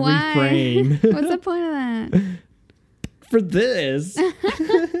out every Why? frame. What's the point of that? For this.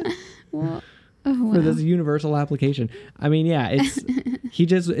 Well, wow. For this universal application. I mean, yeah, it's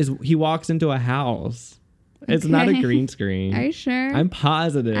he walks into a house. It's not a green screen. Are you sure? I'm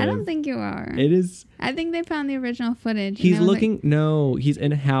positive. I don't think you are. It is. I think they found the original footage. He's looking. No, he's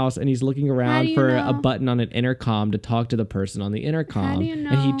in a house and he's looking around for a button on an intercom to talk to the person on the intercom. How do you know?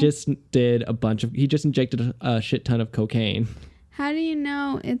 And he just did he just injected a shit ton of cocaine. How do you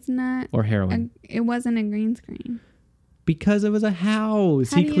know it's not? Or heroin. It wasn't a green screen. Because it was a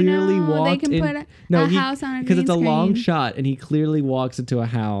house. How He clearly walked in. They can put a house on a green screen. Because it's a long shot and he clearly walks into a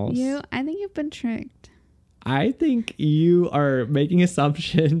house. I think you've been tricked. I think you are making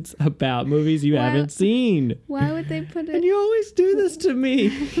assumptions about movies you haven't seen. Why would they put it? And you always do this to me.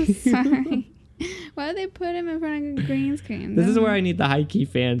 Sorry. Why would they put him in front of a green screen? This is where I need the high key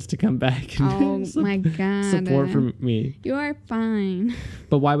fans to come back and my God. support from me. You are fine.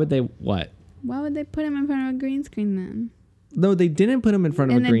 But why would they what? Why would they put him in front of a green screen then? No, they didn't put him in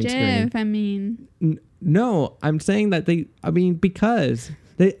front of a green screen. I mean. No, I'm saying that because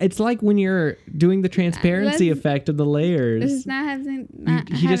it's like when you're doing the transparency effect of the layers. This is not having.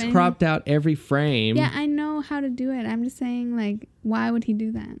 He just cropped out every frame. Yeah, I know how to do it. I'm just saying, like, why would he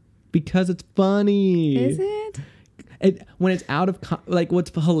do that? Because it's funny. Is it? When it's out of what's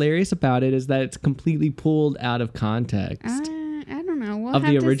hilarious about it is that it's completely pulled out of context. I don't know. Of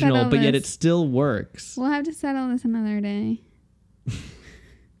the original, but yet it still works. We'll have to settle this another day.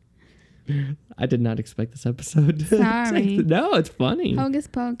 I did not expect this episode. Sorry. No, it's funny. Hocus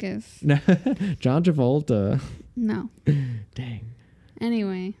Pocus. John Travolta. No. Dang.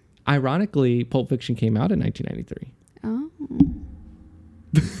 Anyway. Ironically, Pulp Fiction came out in 1993. Oh.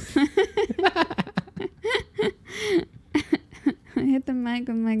 I hit the mic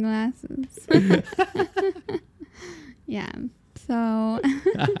with my glasses. Yeah. So.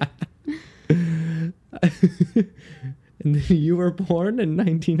 And then you were born in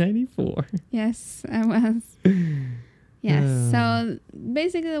 1994. Yes, I was. Yes. So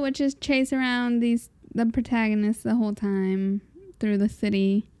basically, the witches chase around the protagonists the whole time through the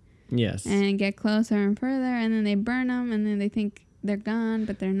city. Yes. And get closer and further, and then they burn them, and then they think they're gone,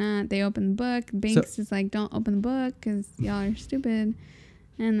 but they're not. They open the book. Binks is like, "Don't open the book because y'all are stupid,"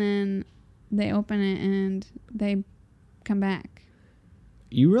 and then they open it and they come back.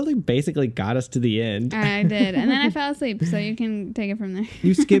 you really basically got us to the end. I did. And then I fell asleep, so you can take it from there.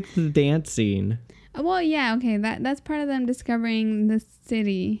 You skipped the dance scene. Well, yeah, okay. That's part of them discovering the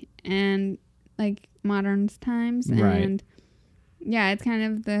city and like modern times. Right. And yeah, it's kind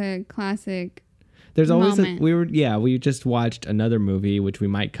of the classic. There's always moment. we just watched another movie which we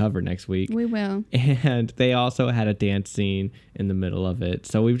might cover next week. We will. And they also had a dance scene in the middle of it.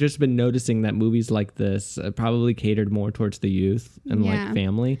 So we've just been noticing that movies like this probably catered more towards the youth and like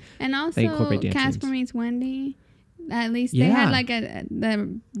family. And also incorporate dance Casper scenes. Meets Wendy. At least they had like the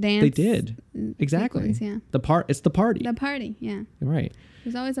dance. They did. Exactly. Sequence, yeah. It's the party. The party, yeah. Right.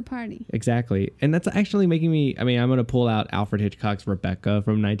 There's always a party. Exactly. And that's actually making me, I mean, I'm going to pull out Alfred Hitchcock's Rebecca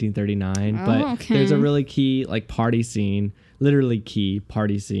from 1939, but okay. there's a really key like party scene, literally key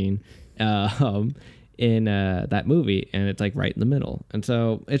party scene in that movie, and it's like right in the middle. And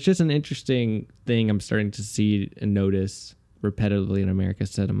so it's just an interesting thing I'm starting to see and notice repetitively in America's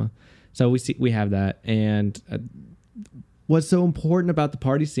cinema. So we have that. And what's so important about the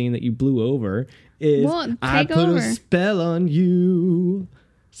party scene that you blew over is I put a spell on you.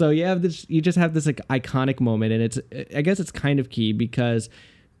 So you just have this like iconic moment, and I guess it's kind of key because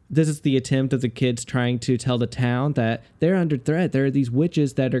this is the attempt of the kids trying to tell the town that they're under threat. There are these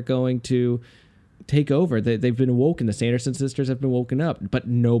witches that are going to take over. They've been awoken. The Sanderson sisters have been woken up, but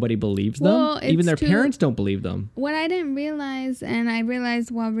nobody believes them. Well, even their parents don't believe them. What I didn't realize, and I realized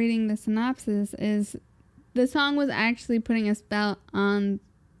while reading the synopsis, is the song was actually putting a spell on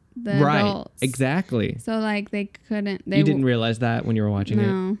the adults. Exactly. So like they couldn't. You didn't realize that when you were watching it?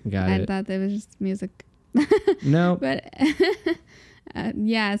 No. Got it. I thought it was just music. No. But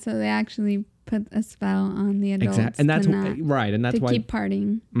yeah, so they actually put a spell on the adults. Exactly. And that's right. And that's to why keep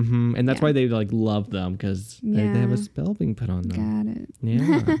partying. Mm-hmm. And that's why they like love them, because they have a spell being put on them. Got it.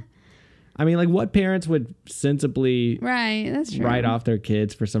 Yeah. I mean, like, what parents would sensibly that's true. write off their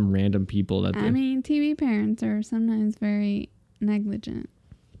kids for some random people that I mean, TV parents are sometimes very negligent.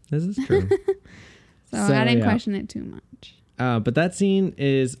 This is true. so I didn't question it too much. But that scene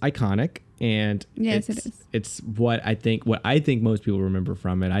is iconic, and yes, it is. It's what I think most people remember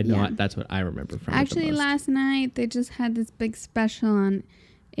from it. I know that's what I remember from it. Actually, last night they just had this big special on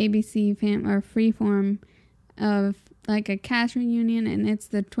ABC Freeform of like a cast reunion, and it's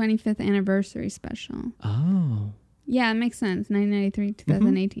the 25th anniversary special. Oh. Yeah, it makes sense. 1993,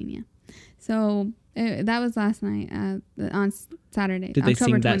 2018. Yeah. So that was last night on Saturday. Did they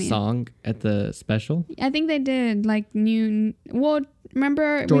October sing 20th. that song at the special? I think they did. Like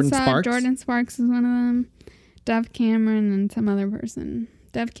remember Jordan we saw Sparks? Jordan Sparks is one of them. Dove Cameron and some other person.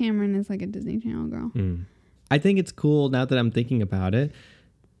 Dove Cameron is like a Disney Channel girl. I think it's cool now that I'm thinking about it,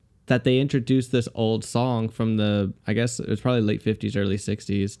 that they introduced this old song from I guess it was probably late 50s, early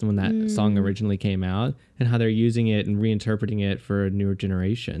 60s when that song originally came out, and how they're using it and reinterpreting it for a newer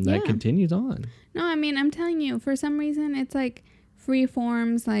generation that continues on. No, I mean, I'm telling you, for some reason, it's like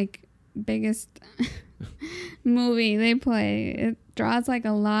Freeform's like biggest movie they play. It draws like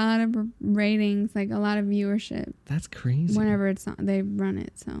a lot of ratings, like a lot of viewership. That's crazy. Whenever they run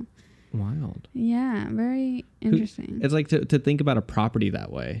it, so. Wild. Yeah, very interesting. It's like to think about a property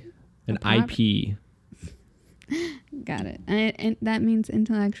that way. An IP. Got it. And that means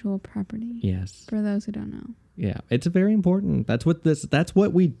intellectual property. Yes. For those who don't know. Yeah, it's very important. That's what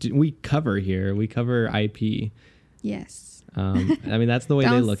we do, we cover here. We cover IP. Yes. I mean, that's the way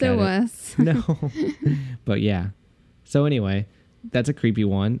they look at it. Don't sue us. No. But yeah. So anyway, that's a creepy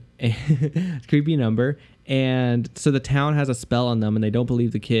one. Creepy number. And so the town has a spell on them, and they don't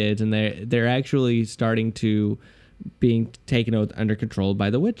believe the kids, and they're actually starting to being taken under control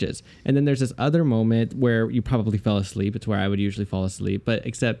by the witches. And then there's this other moment where you probably fell asleep. It's where I would usually fall asleep, but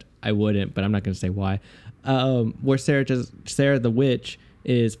except I wouldn't, but I'm not going to say why. Where Sarah the witch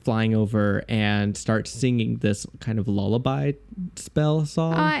is flying over and starts singing this kind of lullaby spell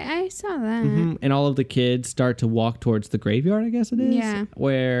song. I saw that. Mm-hmm. And all of the kids start to walk towards the graveyard, I guess it is. Yeah.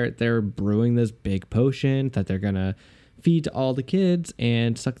 Where they're brewing this big potion that they're going to feed to all the kids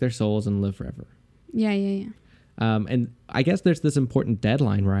and suck their souls and live forever. Yeah. And I guess there's this important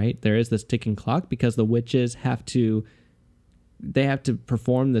deadline, right? There is this ticking clock because the witches have to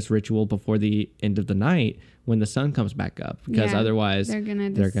perform this ritual before the end of the night when the sun comes back up, because otherwise they're gonna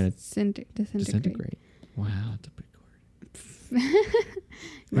disintegrate. Wow, that's a big word.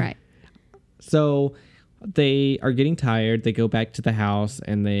 Right. So they are getting tired. They go back to the house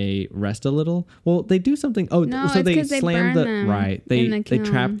and they rest a little. Well, they do something. Oh, no, so they burn slam them right. They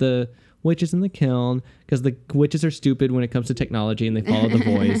trap the witches in the kiln because the witches are stupid when it comes to technology, and they follow the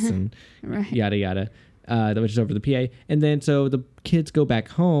voice and yada yada. which is over the PA. And then so the kids go back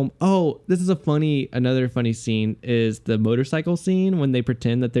home. Oh, this is another funny scene is the motorcycle scene when they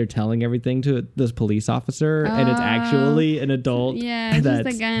pretend that they're telling everything to this police officer and it's actually an adult. Yeah, it's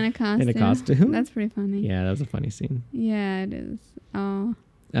just a guy in a costume. In a costume. That's pretty funny. Yeah, that was a funny scene. Yeah, it is. Oh.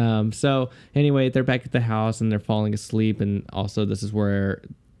 So anyway, they're back at the house and they're falling asleep. And also this is where,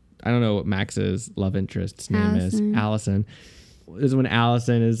 I don't know what Max's love interest's name is. Allison. This is when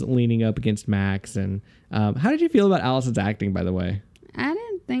Allison is leaning up against Max. And how did you feel about Allison's acting, by the way? I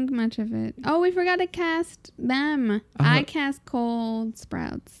didn't think much of it. Oh, we forgot to cast them. I cast Cole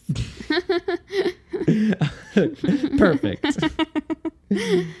Sprouts. Perfect.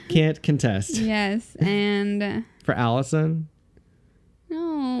 Can't contest. Yes, and... For Allison?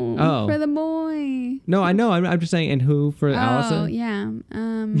 No. Oh. For the boy. No, I know. I'm just saying, and who for Allison? Oh, yeah.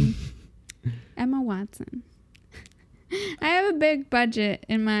 Emma Watson. I have a big budget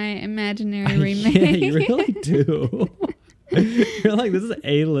in my imaginary remake. Yeah, you really do. You're like, this is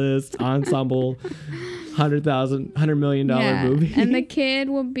A-list ensemble, $100 million movie. And the kid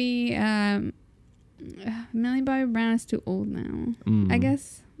will be Millie Bobby Brown is too old now. I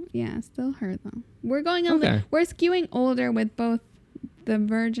guess, yeah, still her though. We're going on. We're skewing older with both the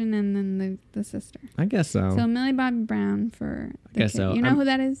virgin and then the sister. I guess so. So Millie Bobby Brown for the guess kid. so. You know who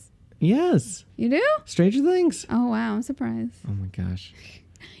that is? Yes. You do? Stranger Things. Oh wow, I'm surprised. Oh my gosh.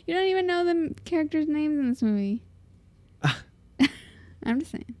 You don't even know the characters' names in this movie. I'm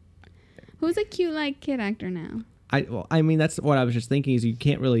just saying. Who's a cute like kid actor now? I mean that's what I was just thinking is you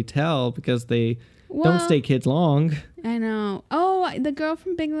can't really tell because they don't stay kids long. I know. Oh, the girl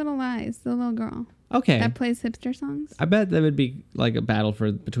from Big Little Lies, the little girl. Okay. That plays hipster songs. I bet that would be like a battle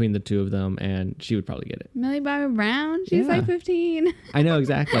between the two of them, and she would probably get it. Millie Bobby Brown? She's like 15. I know,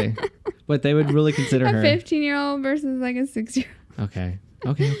 exactly. But they would really consider her. A 15-year-old versus like a 6-year-old. Okay.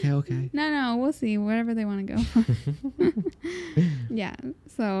 No, we'll see. Whatever they want to go for. Yeah,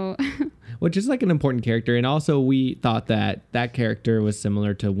 so. Which is like an important character. And also we thought that character was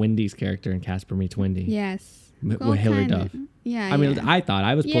similar to Wendy's character in Casper Meets Wendy. Yes. With Hilary Duff. Yeah, I mean, I thought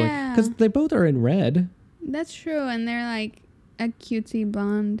I was pulling because they both are in red. That's true, and they're like a cutesy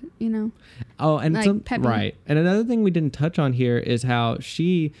blonde, you know. Oh, and like right. And another thing we didn't touch on here is how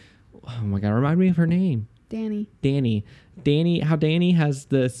oh my god, remind me of her name. Danny. How Danny has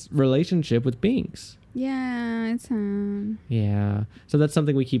this relationship with Binks. Yeah, it's Yeah, so that's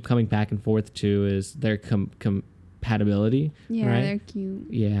something we keep coming back and forth to is their compatibility. Yeah, right? They're cute.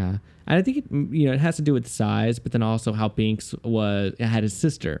 Yeah. And I think it has to do with size, but then also how Binks had his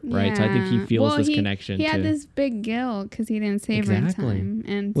sister, right? Yeah. So I think he feels this connection. He had this big guilt because he didn't save her in time,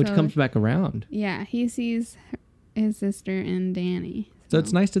 and which comes back around. Yeah, he sees his sister in Danny. So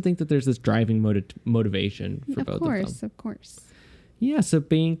it's nice to think that there's this driving motivation for both of them. Of course. Yeah, so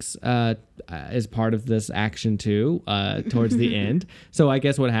Binks is part of this action too towards the end. So I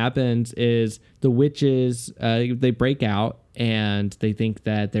guess what happens is the witches, they break out and they think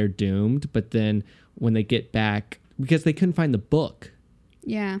that they're doomed. But then when they get back, because they couldn't find the book.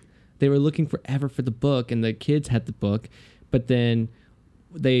 Yeah. They were looking forever for the book and the kids had the book. But then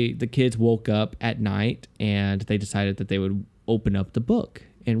the kids woke up at night and they decided that they would open up the book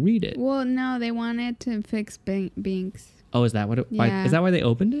and read it. Well, no, they wanted to fix Binks. Oh, is that what is that why they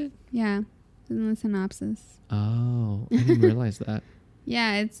opened it? Yeah. In the synopsis. Oh, I didn't realize that.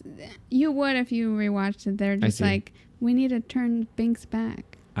 Yeah, you would if you rewatched it. They're just like, we need to turn Binks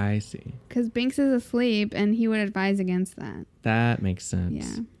back. I see. Because Binks is asleep and he would advise against that. That makes sense.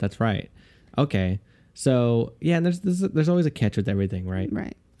 Yeah. That's right. Okay. So, yeah, and there's always a catch with everything, right?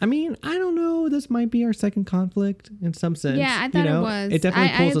 Right. I mean, I don't know. This might be our second conflict in some sense. Yeah, I thought it was. It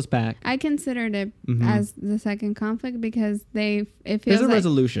definitely pulls us back. I considered it as the second conflict because it feels there's a like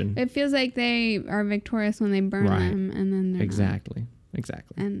resolution. It feels like they are victorious when they burn them, and then they're exactly.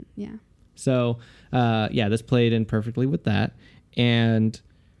 And yeah. So, this played in perfectly with that, and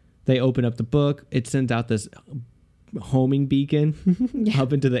they open up the book. It sends out this homing beacon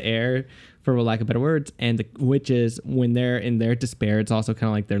up into the air, for lack of better words, and the witches, when they're in their despair, it's also kind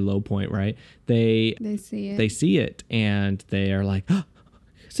of like their low point, right? They see it and they are like, oh,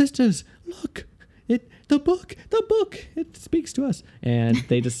 sisters, look, the book, it speaks to us. And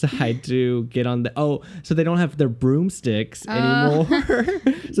they decide to get on so they don't have their broomsticks anymore.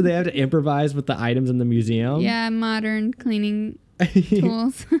 So they have to improvise with the items in the museum. Yeah, modern cleaning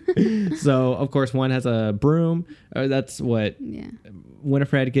tools. So of course one has a broom. That's what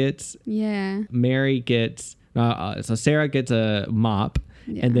Winifred gets. Yeah. Mary gets so Sarah gets a mop.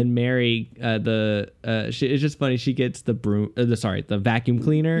 Yeah. And then Mary, it's just funny. She gets the vacuum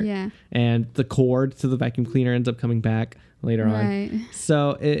cleaner. Yeah. And the cord to the vacuum cleaner ends up coming back. later on. Right.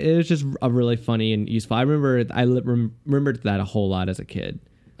 So it was just a really funny and useful. I remembered that a whole lot as a kid,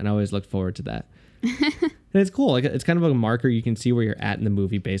 and I always looked forward to that. And it's cool. Like, it's kind of like a marker. You can see where you're at in the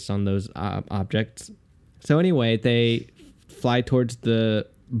movie based on those objects. So anyway, they fly towards the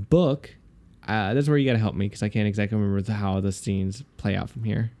book. That's where you got to help me because I can't exactly remember how the scenes play out from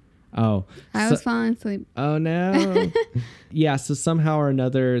here. Oh, I was falling asleep. Oh no. Yeah, so somehow or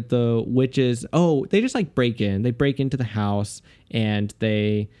another the witches, they just like break in. They break into the house and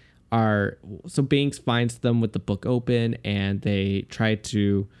Binks finds them with the book open, and they try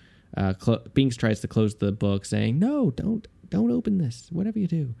to Binks tries to close the book saying, "No, don't open this. Whatever you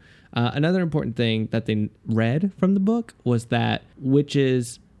do." Another important thing that they read from the book was that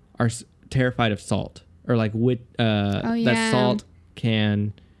witches are terrified of salt, or like that salt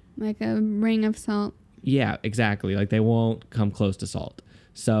can, like a ring of salt. Yeah, exactly. Like, they won't come close to salt.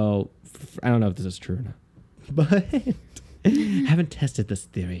 So I don't know if this is true or not, but haven't tested this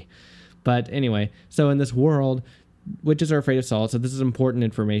theory. But anyway, so in this world, witches are afraid of salt. So this is important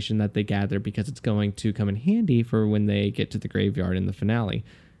information that they gather because it's going to come in handy for when they get to the graveyard in the finale.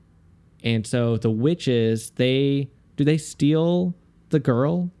 And so the witches, do they steal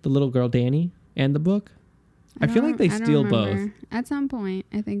the little girl Dani, and the book? I feel like they steal both. At some point,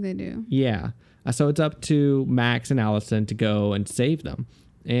 I think they do. Yeah. So it's up to Max and Allison to go and save them.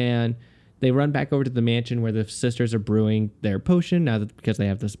 And they run back over to the mansion where the sisters are brewing their potion because they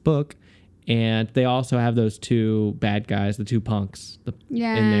have this book. And they also have those two bad guys, the two punks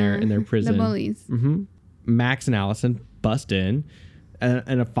in their prison. The bullies. Mm-hmm. Max and Allison bust in.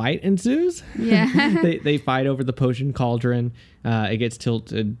 And a fight ensues. Yeah. they fight over the potion cauldron. It gets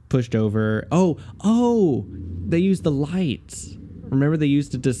tilted, pushed over. Oh, they use the lights. Remember, they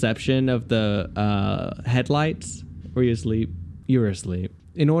used the deception of the headlights? Were you asleep? You were asleep.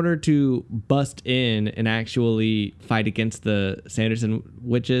 In order to bust in and actually fight against the Sanderson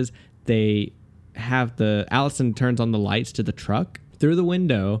witches, Allison turns on the lights to the truck through the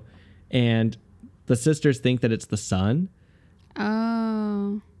window, and the sisters think that it's the sun.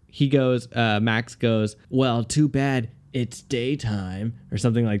 Oh. Max goes, "Well, too bad it's daytime," or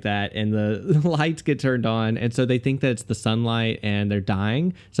something like that, and the lights get turned on, and so they think that it's the sunlight, and they're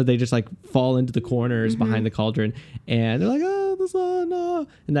dying, so they just like fall into the corners behind the cauldron, and they're like, "Oh, the sun!" Oh.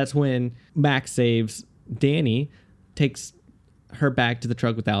 And that's when Max saves Dani, takes her back to the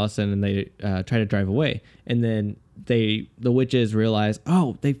truck with Allison, and they try to drive away, and then the witches realize,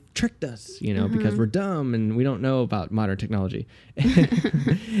 they've tricked us, because we're dumb and we don't know about modern technology.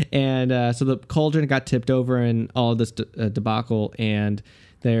 And so the cauldron got tipped over and all this debacle, and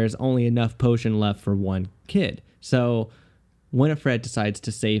there's only enough potion left for one kid. So Winifred decides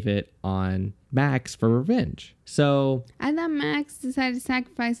to save it on Max for revenge. So I thought Max decided to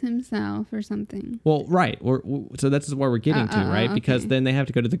sacrifice himself or something. Well, right. So that's where we're getting to, right? Okay. Because then they have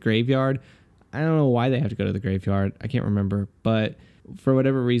to go to the graveyard. I don't know why they have to go to the graveyard. I can't remember. But for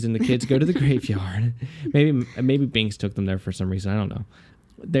whatever reason, the kids go to the graveyard. Maybe Binks took them there for some reason. I don't know.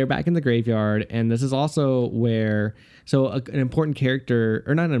 They're back in the graveyard. And this is also where... So an important character...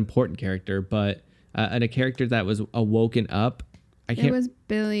 Or not an important character, but a character that was awoken up. It was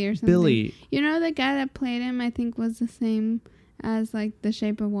Billy or something. Billy. You know, the guy that played him, I think, was the same as, like, the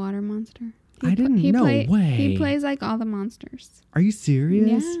Shape of Water monster. No way. He plays like all the monsters. Are you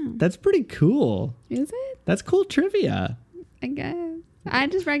serious? Yeah. That's pretty cool. Is it? That's cool trivia. I guess. I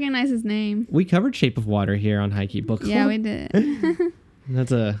just recognize his name. We covered Shape of Water here on High Key Book Club. Yeah, we did.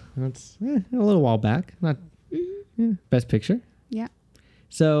 That's a little while back. Not Best Picture. Yeah.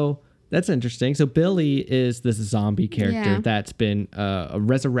 So that's interesting. So Billy is this zombie character that's been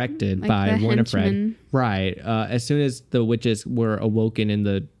resurrected by Winifred. Henchman. Right. As soon as the witches were awoken in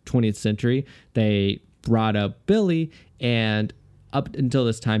the 20th century, they brought up Billy, and up until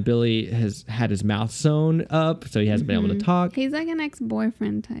this time, Billy has had his mouth sewn up, so he hasn't been able to talk. He's like an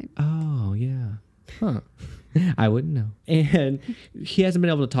ex-boyfriend type. Oh, yeah. Huh. I wouldn't know. And he hasn't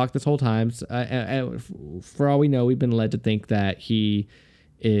been able to talk this whole time. For all we know, we've been led to think that he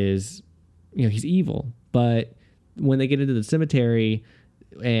is, he's evil. But when they get into the cemetery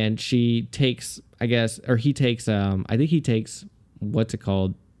and she takes, he takes, what's it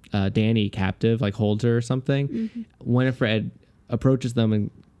called? Dani captive, like holds her or something. Mm-hmm. Winifred approaches them and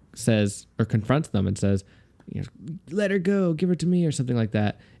says, or confronts them and says, let her go, give her to me, or something like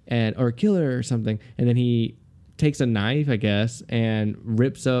that, or kill her or something. And then he takes a knife, I guess, and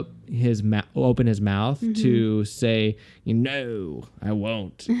rips up open his mouth to say, no, I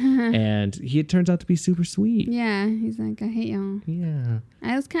won't. And he turns out to be super sweet. Yeah, he's like, I hate y'all. Yeah.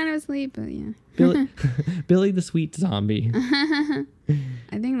 I was kind of asleep, but yeah. Billy the sweet zombie.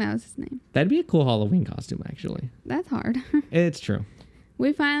 I think that was his name. That'd be a cool Halloween costume, actually. That's hard. It's true.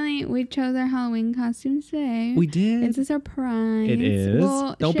 We chose our Halloween costumes today. We did. It's a surprise. It is.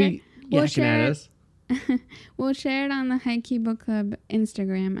 Don't be yakking at us. We'll share it on the High Key Book Club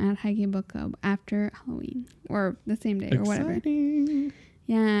Instagram at High Key Book Club after Halloween or the same day or whatever.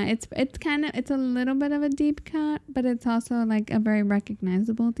 Yeah, it's a little bit of a deep cut, but it's also like a very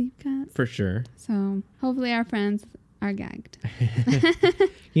recognizable deep cut. For sure. So hopefully our friends are gagged.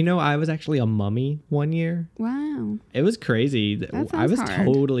 You know, I was actually a mummy one year. Wow. It was crazy. That I was hard.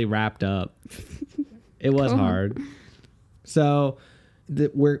 totally wrapped up. It was Cool. hard. So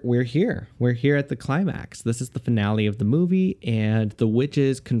we're here. We're here at the climax. This is the finale of the movie, and the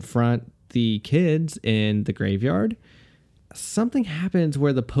witches confront the kids in the graveyard. Something happens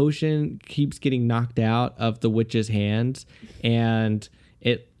where the potion keeps getting knocked out of the witch's hands, and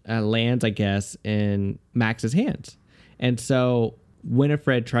it lands, I guess, in Max's hands. And so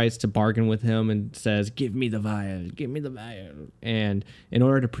Winifred tries to bargain with him and says, give me the vial. And in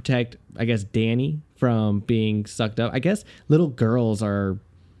order to protect, I guess, Danny from being sucked up, I guess little girls are,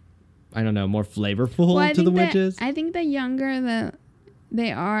 I don't know, more flavorful to the witches. I think the younger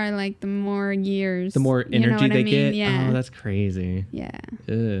they are, like, the more years. The more energy they get. Yeah. Oh, that's crazy. Yeah.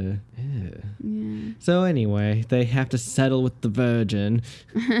 Ugh. Yeah. So anyway, they have to settle with the virgin.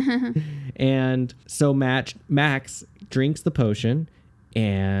 And so Max drinks the potion,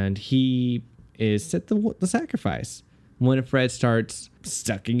 and he is set the sacrifice. Winifred starts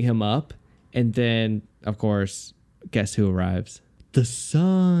sucking him up, and then, of course, guess who arrives? The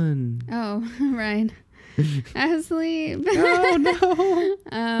sun. Oh, right. Asleep. Oh,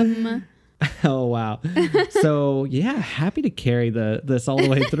 no. Oh, wow. So, yeah, happy to carry this all the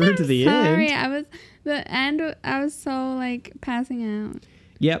way through to the end. Sorry, I was so, like, passing out.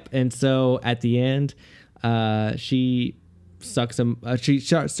 Yep. And so at the end, she sucks him. She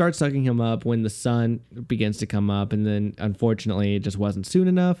starts sucking him up when the sun begins to come up. And then, unfortunately, it just wasn't soon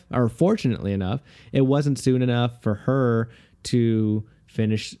enough. Or fortunately enough, it wasn't soon enough for her to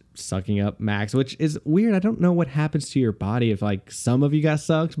finish sucking up Max, which is weird. I don't know what happens to your body if, like, some of you got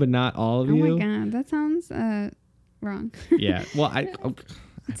sucked, but not all of you. Oh my god, that sounds wrong. Yeah. Well, I'm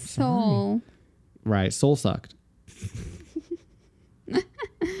Soul. sorry. Right. Soul sucked.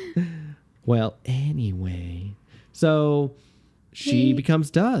 Well, anyway. So she becomes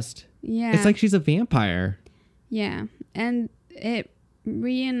dust. Yeah. It's like she's a vampire. Yeah. And it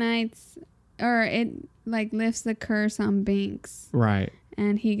reunites, or it, like, lifts the curse on Binks. Right.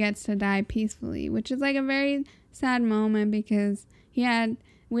 And he gets to die peacefully, which is, like, a very sad moment because we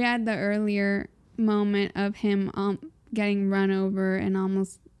had the earlier moment of him getting run over and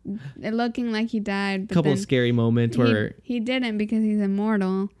almost it looking like he died. But couple of scary moments where he didn't because he's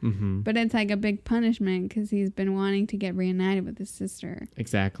immortal. Mm-hmm. But it's like a big punishment because he's been wanting to get reunited with his sister.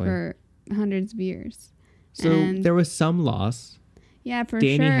 Exactly. For hundreds of years. So and there was some loss. Yeah, for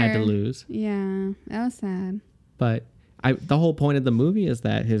Danny sure. had to lose. Yeah, that was sad. But the whole point of the movie is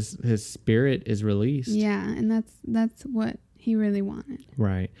that his spirit is released. Yeah, and that's what he really wanted.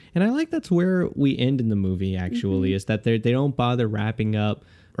 Right. And I like that's where we end in the movie, actually, Mm-hmm. is that they don't bother wrapping up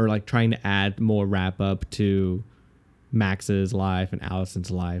or, like, trying to add more wrap up to Max's life and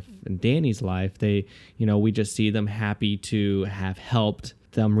Allison's life and Danny's life. We just see them happy to have helped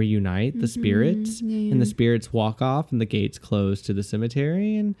them reunite the spirits, Yeah. and the spirits walk off and the gates close to the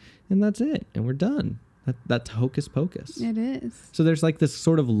cemetery, and that's it. And we're done. That's hocus pocus. It is. So there's, like, this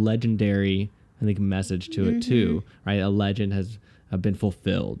sort of legendary, I think, message to it too, right? A legend has been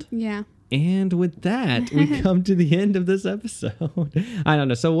fulfilled. Yeah. And with that, we come to the end of this episode. I don't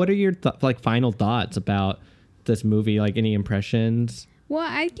know. So what are your final thoughts about this movie? Like, any impressions? Well,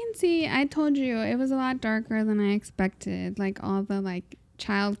 I can see, I told you, it was a lot darker than I expected. Like, all the, like,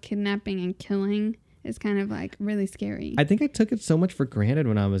 child kidnapping and killing is kind of, like, really scary. I think I took it so much for granted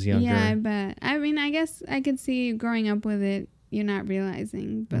when I was younger. Yeah, I bet. I mean, I guess I could see growing up with it, you're not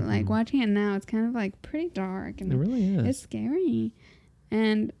realizing. But, like, watching it now, it's kind of, like, pretty dark. And It really is. It's scary.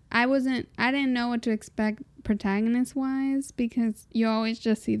 And I didn't know what to expect protagonist-wise because you always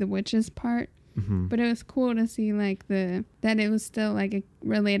just see the witches part. Mm-hmm. But it was cool to see, like, that it was still, like, a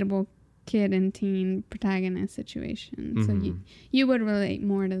relatable kid and teen protagonist situation. Mm-hmm. So you would relate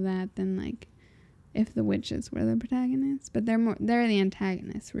more to that than, like, if the witches were the protagonists. But they're the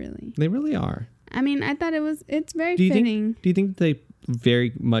antagonists, really. They really are. I mean, I thought it's very fitting. Do you think they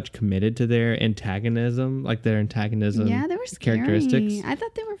very much committed to their antagonism, like their antagonism? Yeah, they were scary. Characteristics. I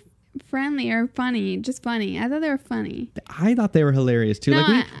thought they were friendly or funny, just funny. I thought they were funny. I thought they were hilarious too. No,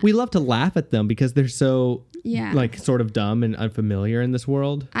 like we love to laugh at them because they're so Yeah. like sort of dumb and unfamiliar in this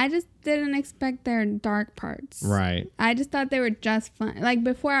world. I just didn't expect their dark parts. Right. I just thought they were just fun. Like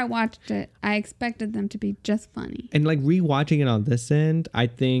before I watched it, I expected them to be just funny. And like rewatching it on this end, I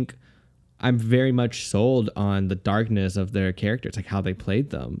think I'm very much sold on the darkness of their characters, like how they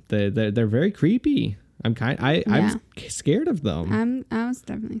played them. They're very creepy. I'm scared of them. I was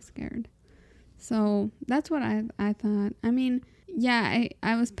definitely scared. So that's what I thought. I mean, yeah,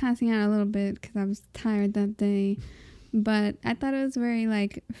 I was passing out a little bit because I was tired that day. But I thought it was very,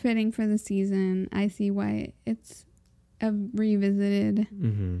 like, fitting for the season. I see why it's a revisited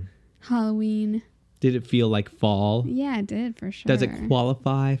Halloween. Did it feel like fall? Yeah, it did, for sure. Does it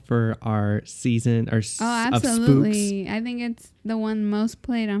qualify for our season Oh, absolutely. I think it's the one most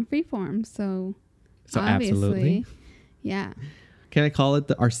played on Freeform, so obviously. Absolutely. Yeah. Can I call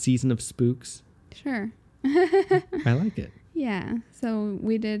it our season of spooks? Sure. I like it. Yeah. So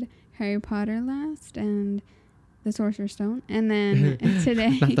we did Harry Potter last and the Sorcerer's Stone. And then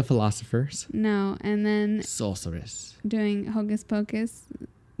today... Not the philosophers. No. And then... Sorceress. Doing Hocus Pocus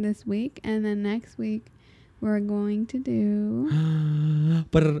this week. And then next week, we're going to do... I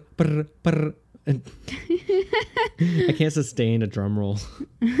can't sustain a drum roll.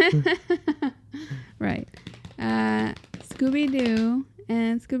 Right. Scooby-Doo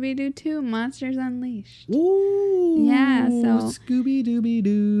and Scooby-Doo 2 Monsters Unleashed. Ooh. Yeah, so...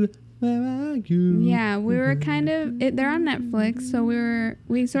 Scooby-Dooby-Doo. Where are you? Yeah, we were kind of... they're on Netflix, so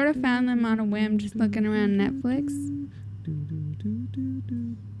we sort of found them on a whim just looking around Netflix.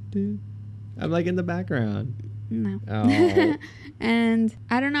 I'm like in the background. No. Oh. And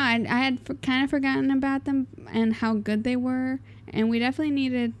I don't know, I had kind of forgotten about them and how good they were, and we definitely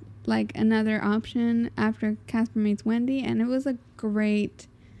needed like another option after Casper Meets Wendy, and it was a great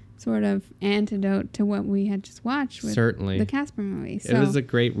sort of antidote to what we had just watched with Certainly. the Casper movie. So it was a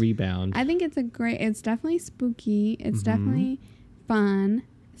great rebound. I think it's definitely spooky. It's definitely fun.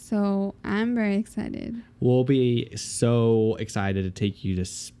 So I'm very excited. We'll be so excited to take you to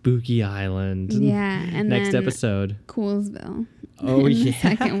Spooky Island. Yeah, and next then episode. Coolsville. Oh, the yeah.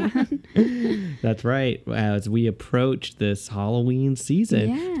 second one. That's right. As we approach this Halloween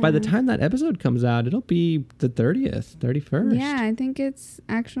season. Yeah. By the time that episode comes out, it'll be the 30th, 31st. Yeah, I think it's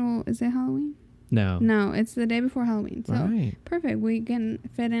is it Halloween? No. No, it's the day before Halloween. So Right. perfect. We can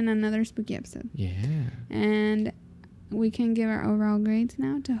fit in another spooky episode. Yeah. And we can give our overall grades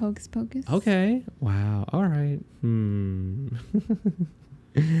now to Hocus Pocus. Okay. Wow. All right.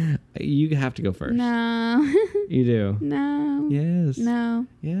 You have to go first. No. You do. No. Yes. No.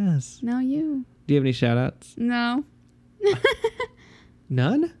 Yes. No, you. Do you have any shout outs? No.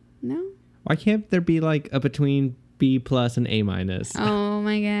 None? No. Why can't there be like a between B plus and A minus? Oh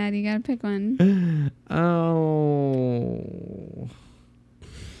my God, you gotta pick one. Oh.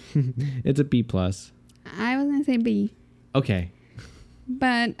 It's a B plus. I was gonna say B, Okay.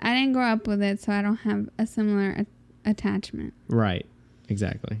 but I didn't grow up with it, so I don't have a similar attachment. Right.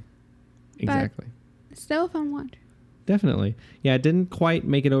 Exactly. Exactly. Still a fun watch. Definitely. Yeah, it didn't quite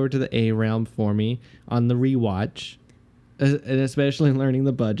make it over to the A realm for me on the rewatch, and especially learning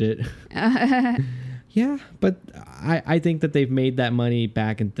the budget. Yeah, but I think that they've made that money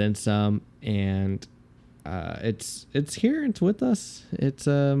back and then some, and it's here. It's with us. It's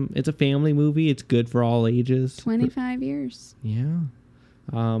a family movie. It's good for all ages. 25 years. Yeah.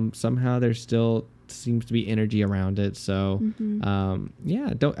 Somehow there still seems to be energy around it. So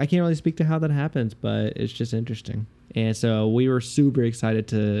yeah, I can't really speak to how that happens, but it's just interesting. And so we were super excited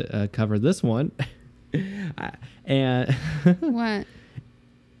to cover this one. And What?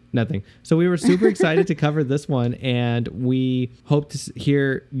 nothing. So we were super excited to cover this one, and we hope to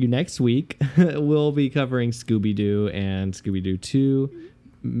hear you next week. We'll be covering Scooby-Doo and Scooby-Doo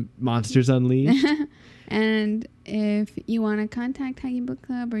 2, Monsters Unleashed. And if you want to contact Hikey Book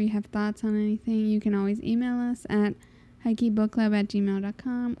Club or you have thoughts on anything, you can always email us at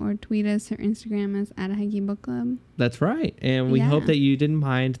hikeybookclub@gmail.com or tweet us or Instagram us at @hikeybookclub. That's right. And we hope that you didn't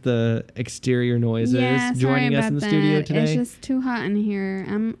mind the exterior noises Yeah, joining us in the studio today. It's just too hot in here.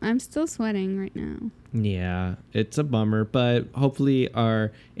 I'm still sweating right now. Yeah, it's a bummer, but hopefully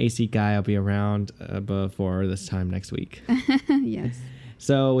our AC guy will be around before this time next week. Yes.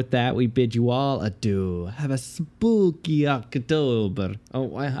 So with that, we bid you all adieu. Have a spooky October.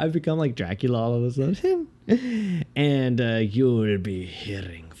 Oh, I've become like Dracula all of a sudden. And you'll be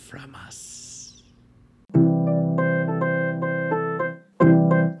hearing from us.